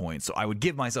finding the point. So I would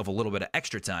give myself a little bit of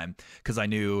extra time because I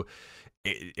knew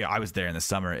I was there in the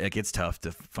summer. It gets tough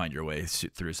to find your way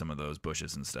through some of those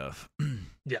bushes and stuff.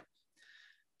 Yeah.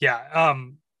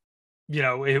 You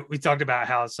know, we talked about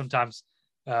how sometimes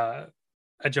I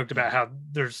joked about how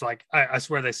there's like I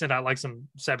swear they send out like some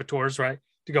saboteurs, right,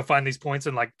 to go find these points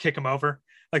and like kick them over.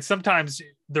 Like sometimes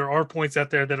there are points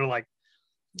out there that are like,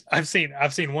 I've seen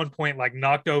one point like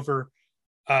knocked over,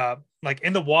 like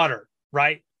in the water,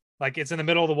 right? Like it's in the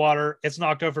middle of the water. It's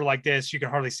knocked over like this. You can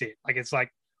hardly see it. Like it's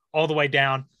like all the way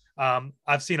down.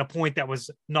 I've seen a point that was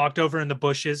knocked over in the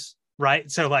bushes, right?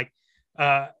 So like,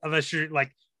 unless you're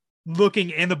like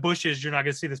looking in the bushes, you're not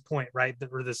going to see this point, right?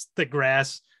 Or this thick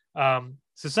grass.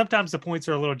 So sometimes the points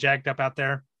are a little jacked up out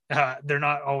there. They're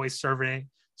not always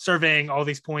surveying all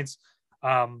these points.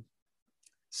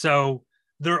 So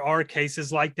there are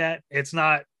cases like that. It's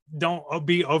not, don't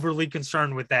be overly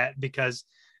concerned with that because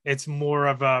it's more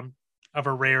of a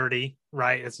rarity,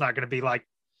 right? It's not going to be like,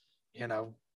 you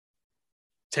know,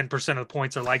 10% of the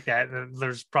points are like that.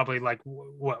 There's probably like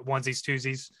what onesies,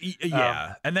 twosies.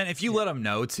 Yeah. And then if you let them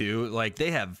know too, like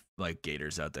they have like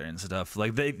gators out there and stuff,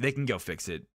 like they can go fix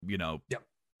it, you know,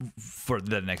 for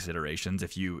the next iterations.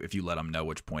 If you let them know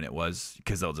which point it was,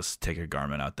 because they'll just take a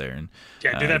Garmin out there and do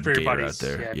that for your buddies out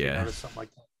there. if you notice something like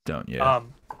that.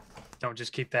 don't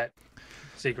just keep that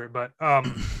secret. But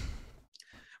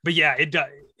yeah,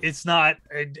 it's not,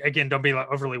 again, don't be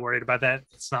overly worried about that.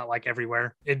 It's not like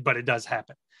everywhere, but it does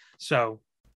happen. So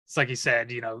it's like you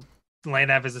said, land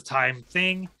nav is a time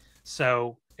thing.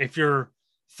 So if you're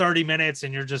 30 minutes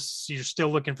and you're still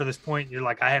looking for this point, you're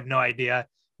like, I have no idea,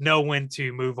 know when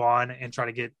to move on and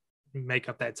try to make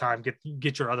up that time,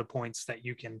 get your other points that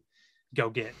you can go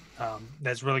get.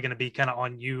 That's really going to be kind of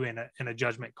on you in a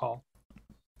judgment call.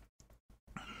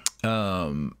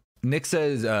 Nick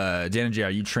says, Dan and Jay,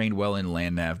 are you trained well in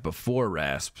land nav before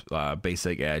RASP,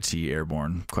 basic AIT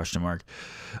airborne ?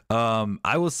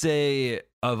 I will say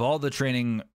of all the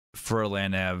training for a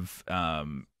land nav,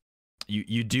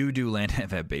 you do land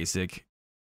nav at basic.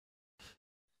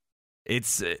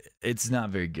 It's not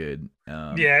very good.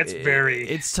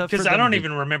 It's tough because I don't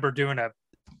even remember doing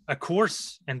a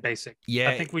course in basic. Yeah,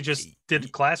 I think we just did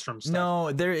classroom stuff.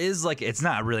 No, there is it's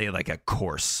not really like a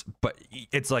course, but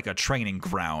it's like a training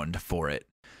ground for it.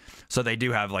 So they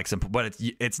do have some, but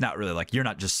it's not really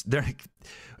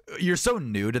you're so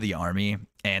new to the Army,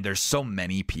 and there's so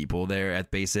many people there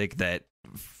at basic that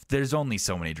there's only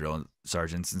so many drill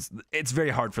sergeants, and it's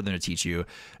very hard for them to teach you.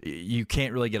 You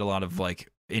can't really get a lot of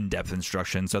in-depth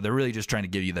instruction, so they're really just trying to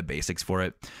give you the basics for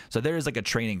it. So there is a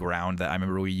training ground that I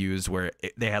remember we used where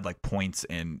they had points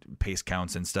and pace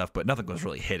counts and stuff, but nothing was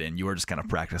really hidden. You were just kind of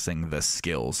practicing the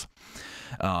skills.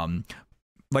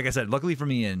 Like I said, luckily for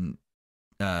me and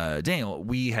Daniel,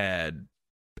 we had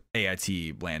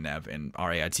AIT land nav, and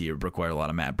our AIT required a lot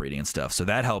of map reading and stuff, so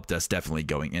that helped us definitely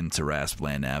going into RASP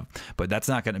land nav. But that's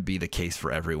not going to be the case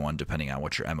for everyone, depending on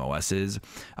what your MOS is.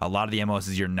 A lot of the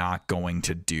MOSs, you're not going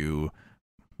to do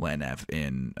land nav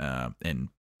in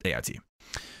AIT.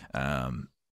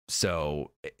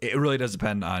 So it really does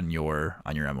depend on your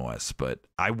MOS, but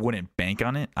I wouldn't bank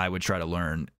on it. I would try to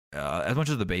learn as much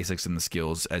of the basics and the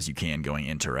skills as you can going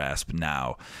into RASP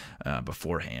now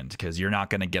beforehand, because you're not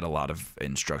going to get a lot of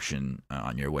instruction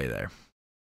on your way there.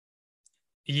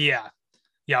 Yeah,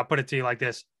 I'll put it to you like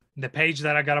this. The page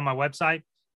that I got on my website,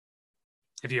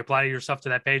 if you apply yourself to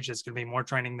that page, it's going to be more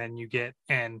training than you get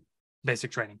in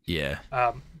basic training. Yeah.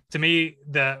 To me,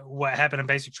 what happened in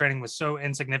basic training was so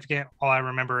insignificant. All I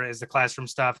remember is the classroom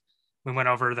stuff. We went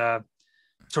over the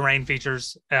terrain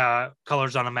features,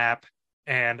 colors on a map,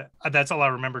 and that's all I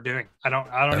remember doing. I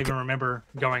don't even remember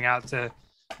going out to.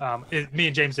 Me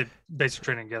and James did basic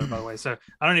training together, by the way. So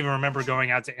I don't even remember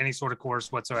going out to any sort of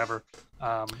course whatsoever.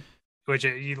 Which,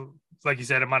 like you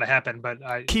said, it might have happened, but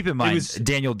keep in mind,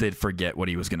 Daniel did forget what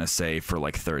he was going to say for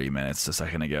 30 minutes a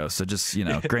second ago. So just,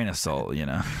 grain of salt,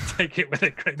 take it with a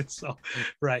grain of salt.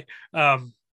 Right.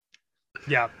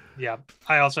 Yeah.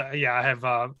 I also, I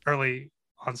have early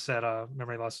onset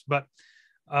memory loss, but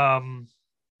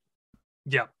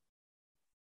yeah.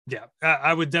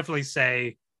 I would definitely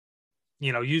say,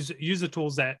 use the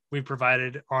tools that we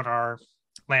provided on our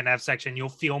land nav section. You'll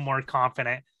feel more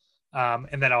confident.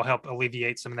 And that'll help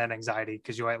alleviate some of that anxiety,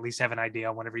 because you'll at least have an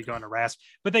idea whenever you go into RASP.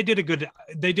 But they did a good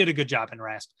job in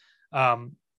RASP.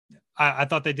 I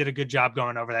thought they did a good job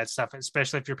going over that stuff,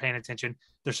 especially if you're paying attention.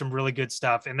 There's some really good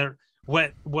stuff, and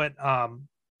what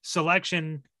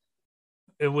selection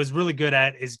it was really good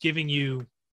at is giving you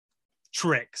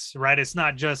tricks, right? It's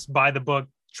not just by the book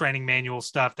training manual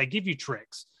stuff. They give you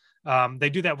tricks. They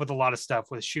do that with a lot of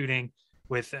stuff, with shooting,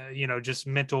 with just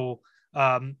mental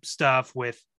stuff,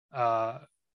 with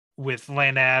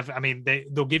land nav. I mean,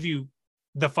 they'll give you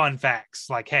the fun facts,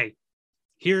 like, hey,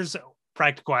 here's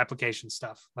practical application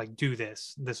stuff, like do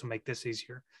this will make this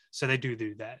easier. So they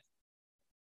do that.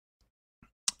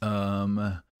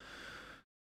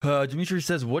 Dimitri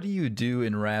says, what do you do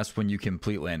in RASP when you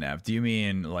complete land nav? Do you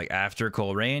mean after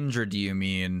Cole Range, or do you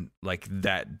mean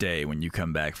that day when you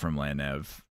come back from land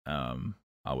nav?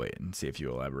 I'll wait and see if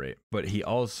you elaborate. But he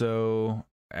also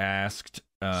asked,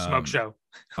 smoke show.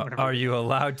 Are you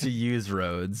allowed to use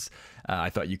roads? I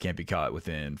thought you can't be caught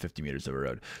within 50 meters of a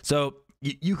road. So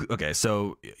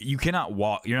so you cannot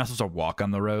walk. You're not supposed to walk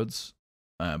on the roads,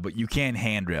 but you can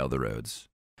handrail the roads,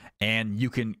 and you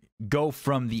can go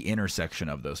from the intersection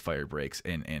of those fire breaks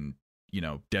and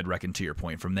dead reckon to your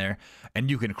point from there,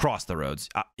 and you can cross the roads.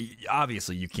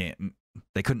 Obviously, you can't.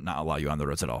 They couldn't not allow you on the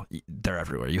roads at all. They're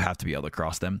everywhere. You have to be able to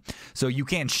cross them. So you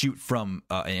can shoot from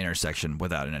an intersection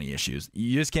without any issues.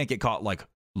 You just can't get caught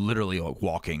literally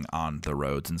walking on the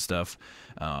roads and stuff.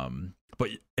 But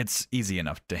it's easy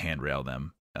enough to handrail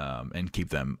them and keep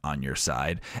them on your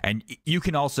side. And you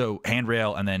can also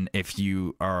handrail, and then if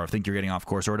you think you're getting off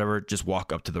course or whatever, just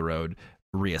walk up to the road,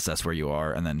 reassess where you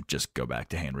are, and then just go back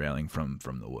to handrailing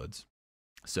from the woods.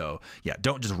 So yeah,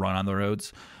 don't just run on the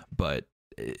roads, but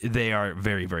they are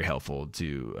very, very helpful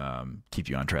to keep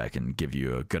you on track and give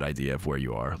you a good idea of where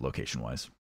you are location wise.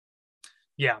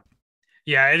 Yeah.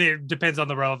 Yeah. It depends on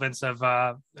the relevance of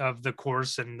the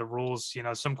course and the rules. You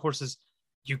know, some courses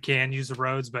you can use the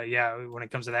roads, but yeah, when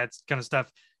it comes to that kind of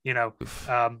stuff, you know,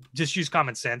 just use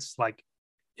common sense. Like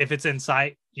if it's in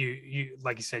sight, you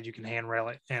like you said, you can handrail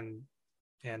it and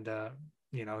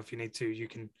you know, if you need to, you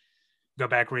can go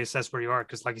back, reassess where you are.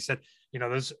 Cause like you said, you know,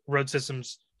 those road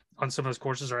systems on some of those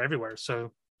courses are everywhere.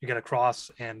 So you got to cross.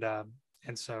 And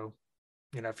so,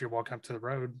 you know, if you're walking up to the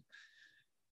road,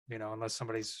 you know, unless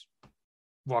somebody's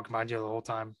walking behind you the whole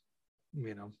time,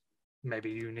 you know,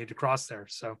 maybe you need to cross there.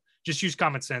 So just use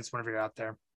common sense whenever you're out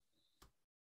there.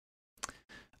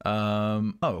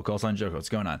 Call sign Joko, what's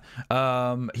going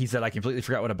on? He said, I completely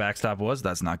forgot what a backstop was.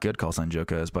 That's not good. Call sign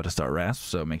Joko is about to start RASP,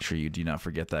 so make sure you do not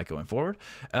forget that going forward.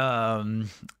 And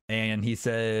he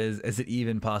says, is it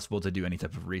even possible to do any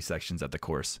type of resections at the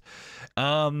course?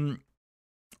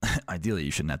 Ideally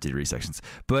you shouldn't have to do resections,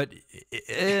 but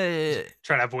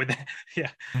try to avoid that.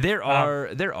 Yeah, there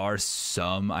are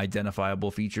some identifiable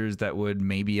features that would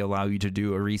maybe allow you to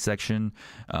do a resection.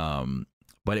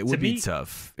 But it would be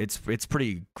tough. It's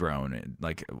pretty grown,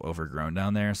 like overgrown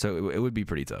down there, so it would be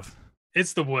pretty tough.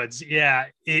 It's the woods, yeah.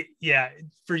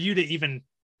 For you to even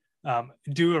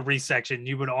do a resection,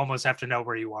 you would almost have to know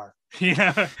where you are. You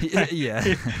know,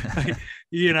 yeah.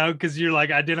 You know, because you're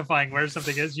like identifying where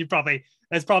something is.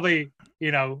 That's probably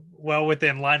you know well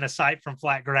within line of sight from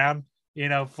flat ground. You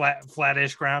know,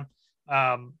 flattish ground.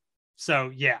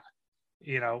 So yeah,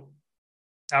 you know,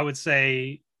 I would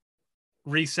say.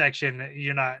 Resection,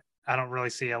 I don't really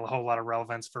see a whole lot of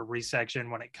relevance for resection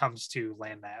when it comes to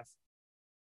land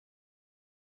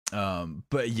nav.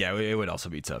 But yeah, it would also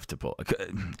be tough to pull.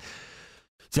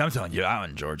 See, I'm telling you, out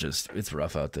in Georgia, it's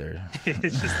rough out there.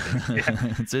 It's just,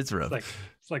 yeah. it's rough.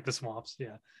 It's like the swamps.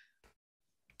 Yeah.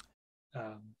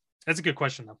 That's a good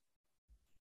question though.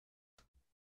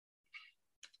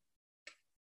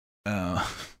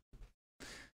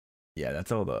 Yeah, I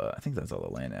think that's all the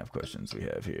land nav questions we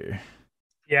have here.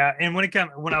 Yeah, and when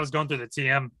I was going through the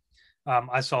TM,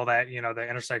 I saw that you know the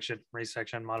intersection,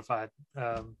 resection, modified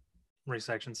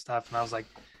resection stuff, and I was like,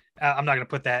 I'm not going to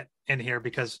put that in here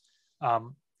because I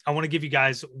want to give you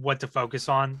guys what to focus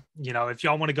on. You know, if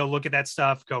y'all want to go look at that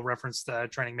stuff, go reference the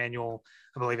training manual.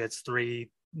 I believe it's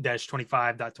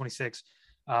 3-25.26.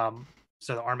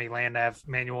 So the Army Land Nav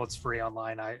manual, it's free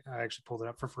online. I actually pulled it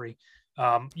up for free.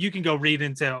 You can go read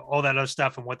into all that other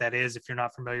stuff and what that is if you're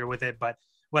not familiar with it, but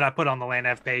what I put on the land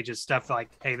nav page is stuff like,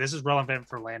 hey, this is relevant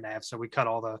for land nav. So we cut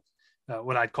all the,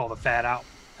 what I'd call the fat out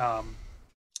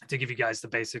to give you guys the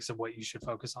basics of what you should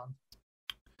focus on.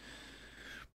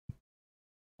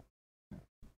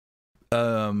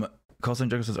 Call sign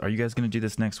Joker says, are you guys going to do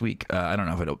this next week? I don't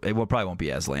know if it probably won't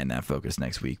be as land nav focused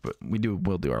next week, but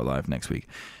we'll do our live next week.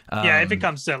 Yeah. If it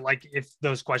comes to if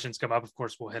those questions come up, of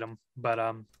course we'll hit them. But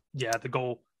yeah, the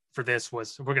goal for this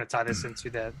was, we're going to tie this into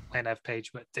the land nav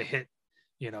page, but to hit,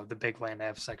 you know, the big land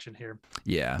nav section here.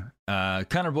 Yeah.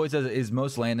 Connor Boyd says, is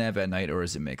most land nav at night or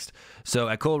is it mixed? So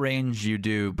at Coal Range, you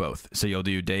do both. So you'll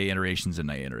do day iterations and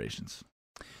night iterations.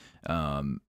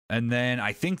 And then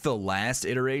I think the last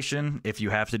iteration, if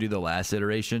you have to do the last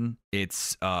iteration,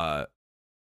 it's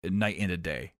night into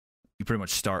day. You pretty much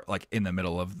start like in the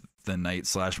middle of the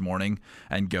night / morning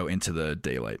and go into the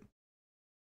daylight.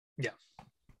 Yeah.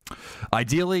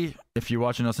 Ideally, if you're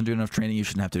watching us and doing enough training, you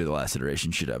shouldn't have to do the last iteration.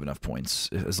 You should have enough points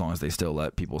as long as they still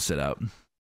let people sit out.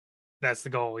 That's the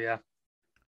goal, yeah.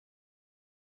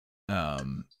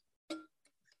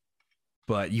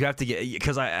 But you have to get,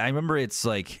 because I remember it's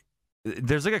like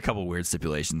there's like a couple weird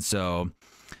stipulations. So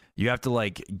you have to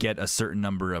like get a certain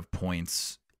number of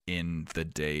points in the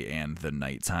day and the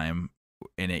nighttime,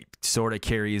 and it sort of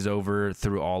carries over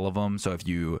through all of them. So if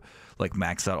you like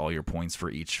max out all your points for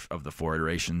each of the 4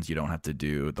 iterations, you don't have to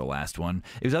do the last one.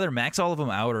 It was either max all of them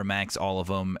out or max all of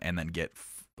them and then get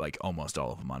like almost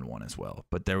all of them on one as well.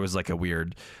 But there was like a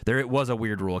weird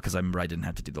rule because I remember I didn't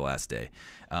have to do the last day,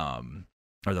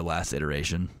 or the last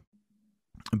iteration.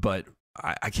 But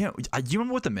I can't. Do you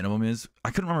remember what the minimum is?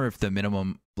 I couldn't remember if the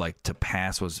minimum like to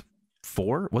pass was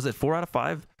 4. Was it 4 out of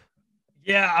 5?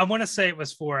 Yeah, I want to say it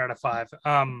was 4 out of 5.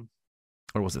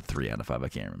 Or was it 3 out of 5? I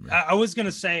can't remember. I was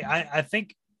gonna say I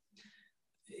think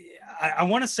I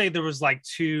want to say there was like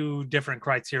 2 different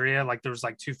criteria. Like there was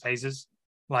like 2 phases.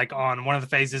 Like on one of the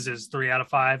phases is 3 out of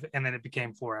 5, and then it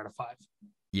became 4 out of 5.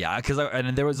 Yeah, because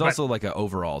and there was also like an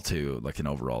overall too, like an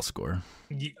overall score.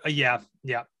 Yeah.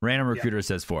 Random Recruiter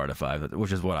says 4 out of 5,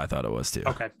 which is what I thought it was too.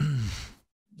 Okay.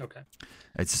 Okay.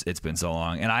 It's been so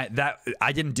long, and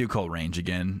I didn't do cold range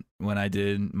again when I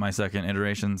did my second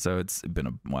iteration, so it's been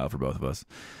a while for both of us.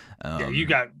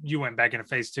 You went back into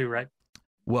phase 2, right?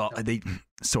 Well, they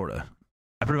sort of.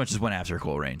 I pretty much just went after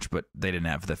cold range, but they didn't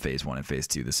have the phase 1 and phase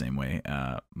 2 the same way.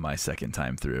 My second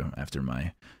time through after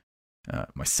my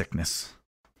sickness.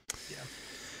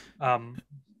 Yeah.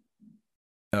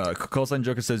 Callsign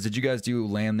Joker says, did you guys do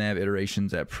land nav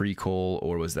iterations at pre-coal,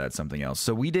 or was that something else?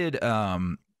 So we did.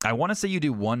 I want to say you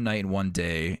do one night and one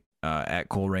day at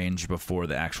coal range before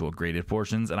the actual graded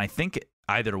portions, and I think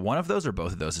either one of those or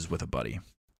both of those is with a buddy.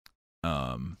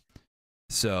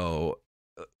 So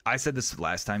I said this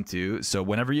last time too. So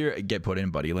whenever you get put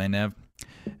in buddy land nav,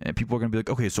 and people are gonna be like,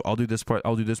 okay, so I'll do this part,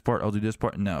 I'll do this part, I'll do this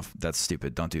part. No, that's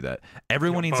stupid. Don't do that.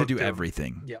 Everyone needs to do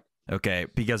everything. Yep. Okay,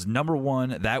 because number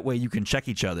one, that way you can check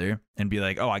each other and be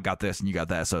like, oh, I got this and you got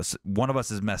that. So one of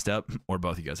us is messed up, or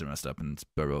both of you guys are messed up and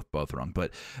they're both wrong.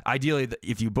 But ideally,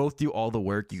 if you both do all the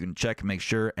work, you can check, make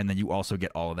sure, and then you also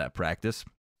get all of that practice.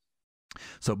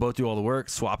 So both do all the work,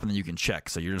 swap, and then you can check.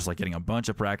 So you're just like getting a bunch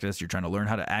of practice. You're trying to learn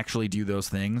how to actually do those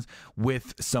things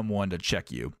with someone to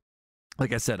check you.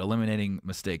 Like I said, eliminating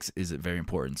mistakes is very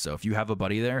important. So if you have a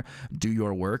buddy there, do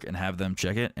your work and have them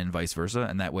check it, and vice versa.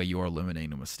 And that way you are eliminating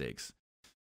the mistakes.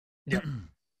 Yeah.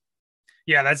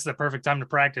 Yeah, that's the perfect time to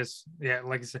practice. Yeah,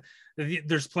 like I said,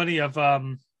 there's plenty of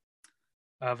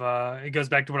it goes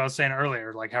back to what I was saying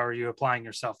earlier, like how are you applying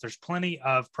yourself? There's plenty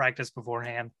of practice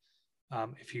beforehand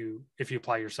if you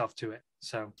apply yourself to it.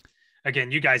 So again,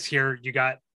 you guys here, you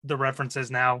got the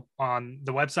references now on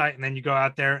the website, and then you go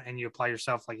out there and you apply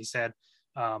yourself, like you said.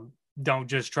 Don't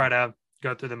just try to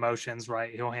go through the motions,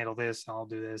 right? He'll handle this, I'll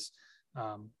do this.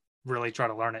 Really try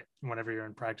to learn it whenever you're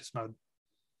in practice mode.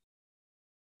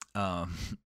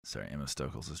 Sorry, Emma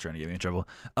Stokels is trying to get me in trouble.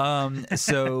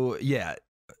 So yeah,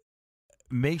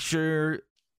 make sure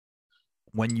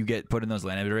when you get put in those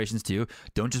land nav iterations too,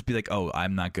 don't just be like, oh,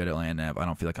 I'm not good at land nav, I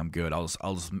don't feel like I'm good, I'll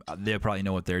just they'll probably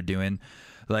know what they're doing.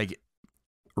 Like,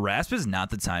 RASP is not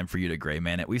the time for you to gray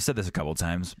man it. We've said this a couple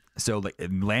times. So like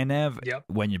land nav, yep.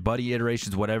 When your buddy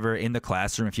iterations, whatever, in the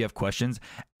classroom, if you have questions,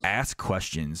 ask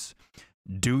questions,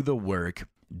 do the work,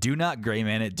 do not gray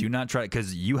man it, do not try,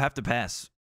 because you have to pass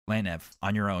land nav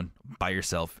on your own by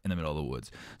yourself in the middle of the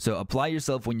woods. So apply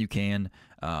yourself when you can.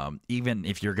 Even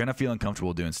if you're gonna feel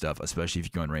uncomfortable doing stuff, especially if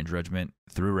you go in range regiment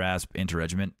through RASP into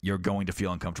regiment, you're going to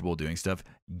feel uncomfortable doing stuff.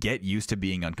 Get used to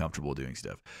being uncomfortable doing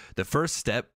stuff. The first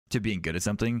step to being good at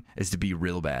something is to be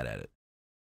real bad at it.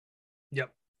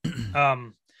 Yep.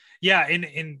 Yeah,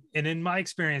 in my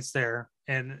experience there,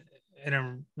 and in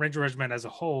a range regiment as a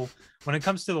whole, when it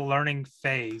comes to the learning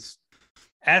phase,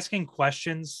 asking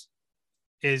questions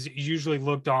is usually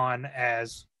looked on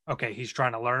as, okay, he's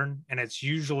trying to learn, and it's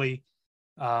usually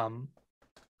a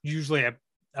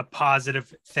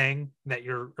positive thing that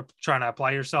you're trying to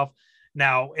apply yourself.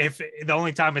 Now, if the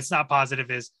only time it's not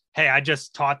positive is, hey, I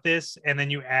just taught this, and then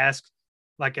you ask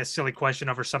like a silly question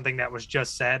over something that was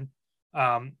just said,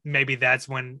 maybe that's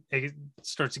when it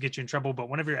starts to get you in trouble. But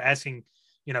whenever you're asking,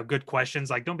 good questions,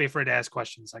 like, don't be afraid to ask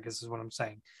questions, I guess is what I'm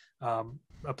saying.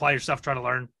 Apply yourself, try to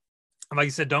learn. And like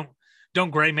you said,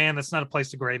 don't gray man. That's not a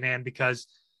place to gray man, because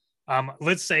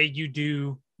let's say you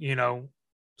do,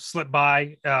 slip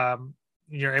by,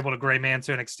 you're able to gray man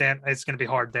to an extent. It's going to be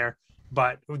hard there,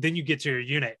 but then you get to your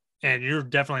unit, and you're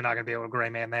definitely not going to be able to gray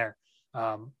man there.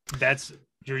 That's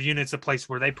your unit's a place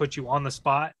where they put you on the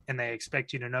spot and they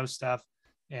expect you to know stuff,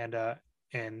 and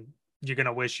you're going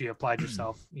to wish you applied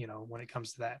yourself, when it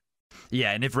comes to that.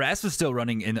 Yeah, and if RAS was still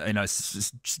running in a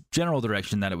general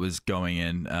direction that it was going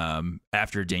in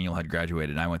after Daniel had graduated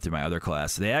and I went through my other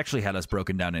class, they actually had us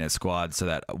broken down in a squad so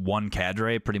that one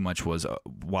cadre pretty much was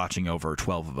watching over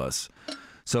 12 of us.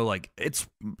 So like it's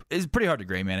pretty hard to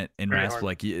gray man it in RASP.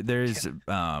 Like there's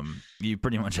you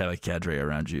pretty much have a cadre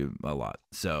around you a lot.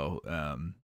 So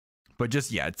but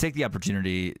just take the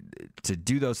opportunity to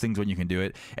do those things when you can do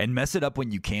it, and mess it up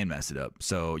when you can mess it up.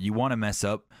 So you want to mess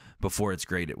up before it's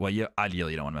graded. Well,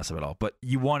 ideally you don't want to mess up at all, but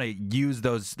you want to use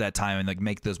that time and like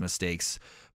make those mistakes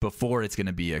before it's going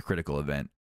to be a critical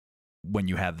event when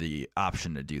you have the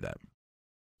option to do that.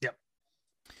 Yep.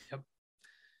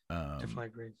 Definitely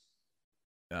agree.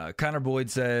 Connor Boyd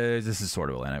says, this is sort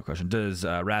of a line-up question. Does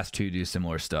RASP 2 do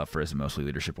similar stuff, or is it mostly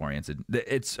leadership-oriented?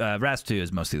 It's RASP 2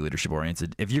 is mostly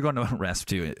leadership-oriented. If you're going to RASP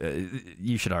 2,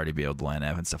 you should already be able to line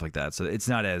up and stuff like that. So it's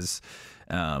not as,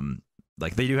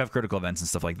 like they do have critical events and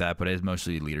stuff like that, but it is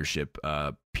mostly leadership,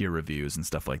 peer reviews and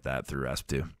stuff like that through RASP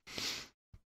 2.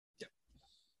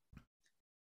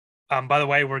 Yep. By the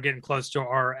way, we're getting close to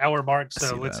our hour mark,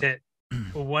 so let's hit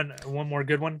one more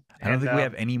good one. I don't think we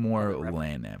have any more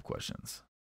land nav questions.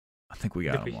 I think we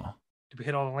got them all. Did we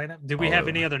hit all the land? Did we have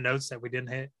any other notes that we didn't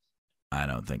hit? I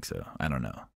don't think so. I don't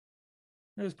know.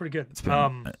 It was pretty good. It's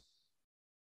been,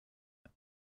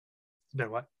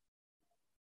 what?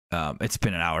 It's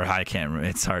been an hour. I can't remember.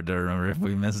 It's hard to remember if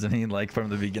we missed any from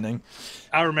the beginning.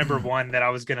 I remember one that I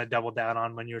was going to double down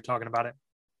on when you were talking about it.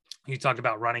 You talked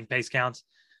about running pace counts.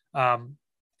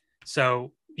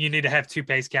 So you need to have 2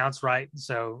 pace counts, right?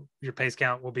 So your pace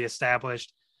count will be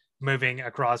established moving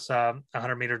across a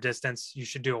 100-meter distance. You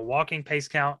should do a walking pace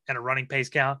count and a running pace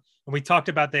count. And we talked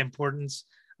about the importance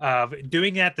of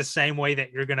doing that the same way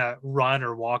that you're going to run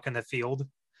or walk in the field.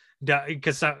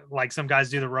 Because some guys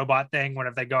do the robot thing.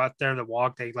 Whenever they go out there to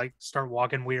walk, they start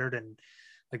walking weird and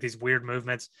these weird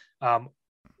movements.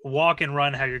 Walk and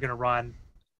run how you're going to run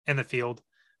in the field,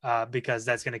 because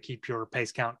that's going to keep your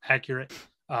pace count accurate.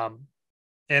 And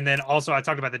then also I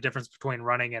talked about the difference between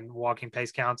running and walking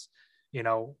pace counts.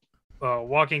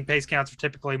 Walking pace counts are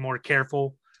typically more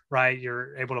careful, right?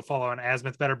 You're able to follow an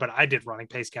azimuth better, but I did running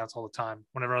pace counts all the time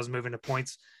whenever I was moving to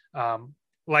points.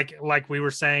 Like we were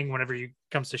saying, whenever you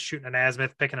comes to shooting an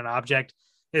azimuth, picking an object,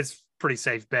 it's pretty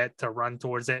safe bet to run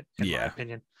towards it, in my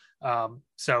opinion.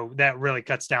 So that really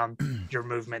cuts down your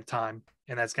movement time,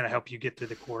 and that's going to help you get through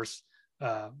the course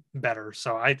better.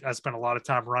 So I spent a lot of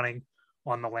time running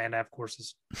on the land nav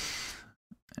courses.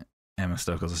 Emma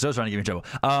Stokos is still trying to get me in trouble.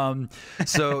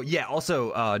 So yeah,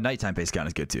 also nighttime pace count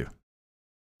is good too.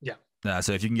 Yeah.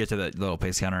 So if you can get to that little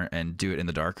pace counter and do it in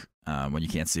the dark when you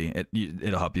can't see,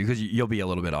 it'll help you because you'll be a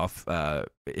little bit off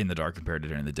in the dark compared to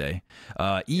during the day.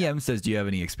 EM says, do you have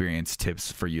any experience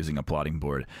tips for using a plotting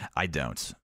board? I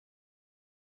don't.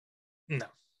 No.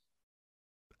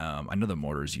 I know the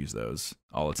mortars use those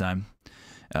all the time.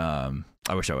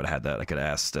 I wish I would have had that. I could have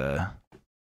asked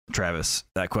Travis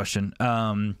that question. Oh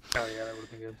yeah, that would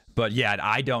have been good. But yeah,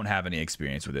 I don't have any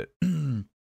experience with it.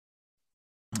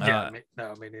 Yeah, me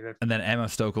neither. And then Emma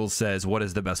Stokels says, what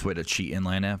is the best way to cheat in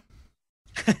land nav?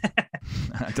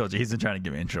 I told you, he's been trying to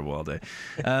get me in trouble all day.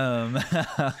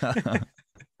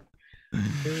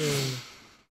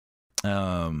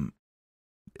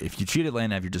 If you cheat at land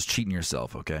nav, you're just cheating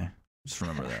yourself, okay? Just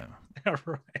remember that.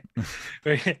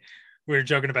 Right. We were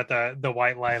joking about the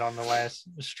white light on the last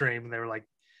stream, and they were like,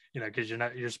 because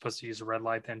you're supposed to use a red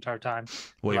light the entire time.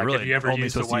 Well, you're really only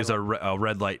supposed to use a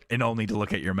red light and only to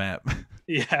look at your map.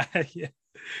 Yeah.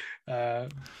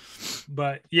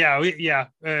 But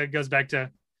it goes back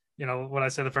to what I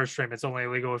said the first stream. It's only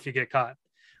illegal if you get caught.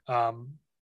 I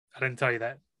didn't tell you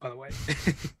that, by the way.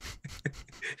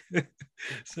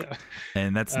 So,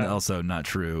 and that's also not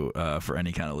true for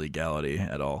any kind of legality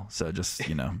at all. So just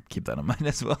keep that in mind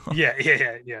as well. Yeah.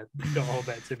 Don't hold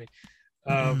that to me.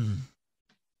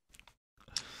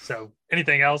 So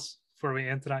anything else before we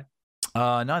end tonight?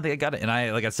 No, I think I got it. And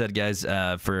like I said, guys,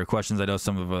 for questions, I know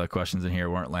some of the questions in here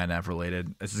weren't land nav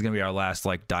related. This is going to be our last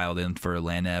dialed in for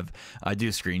land nav. I do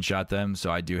screenshot them,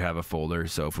 so I do have a folder.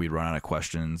 So if we run out of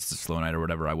questions, slow night or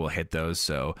whatever, I will hit those.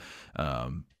 So, I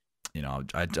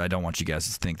don't want you guys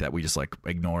to think that we just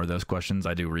ignore those questions.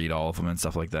 I do read all of them and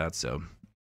stuff like that. So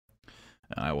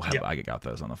I will have, I got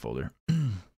those on the folder.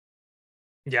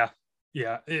 Yeah.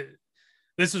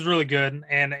 This is really good,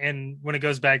 and when it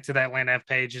goes back to that land nav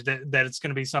page, that it's going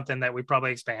to be something that we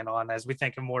probably expand on as we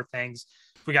think of more things.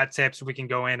 If we got tips, we can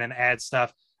go in and add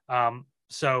stuff.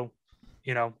 So,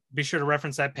 be sure to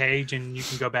reference that page, and you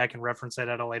can go back and reference it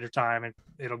at a later time, and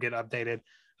it'll get updated.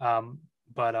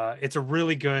 But it's a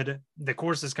really good. The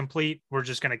course is complete. We're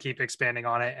just going to keep expanding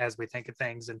on it as we think of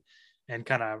things and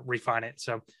kind of refine it.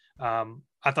 So,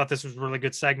 I thought this was a really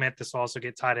good segment. This will also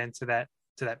get tied into that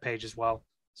page as well.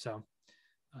 So.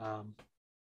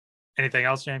 Anything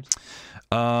else, James?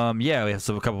 Yeah, we have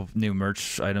a couple of new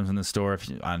merch items in the store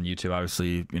on YouTube.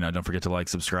 Obviously, don't forget to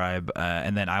subscribe,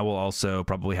 and then I will also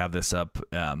probably have this up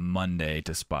Monday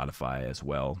to Spotify as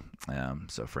well.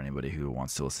 So for anybody who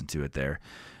wants to listen to it there,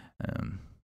 I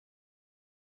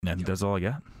think that's all I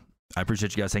got. I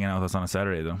appreciate you guys hanging out with us on a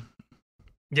Saturday, though.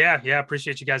 Yeah,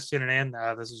 appreciate you guys tuning in.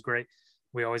 This is great.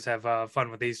 We always have fun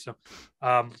with these. So,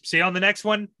 see you on the next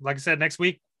one. Like I said, next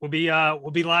week we'll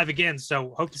be live again.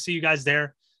 So hope to see you guys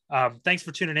there. Thanks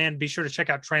for tuning in. Be sure to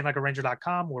check out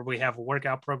trainlikearanger.com, where we have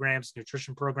workout programs,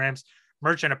 nutrition programs,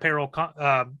 merch and apparel,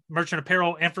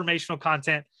 informational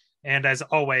content, and as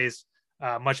always,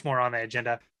 much more on the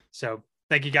agenda. So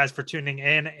thank you guys for tuning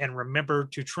in, and remember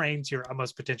to train to your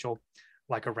utmost potential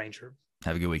like a ranger.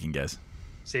 Have a good weekend, guys.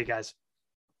 See you guys.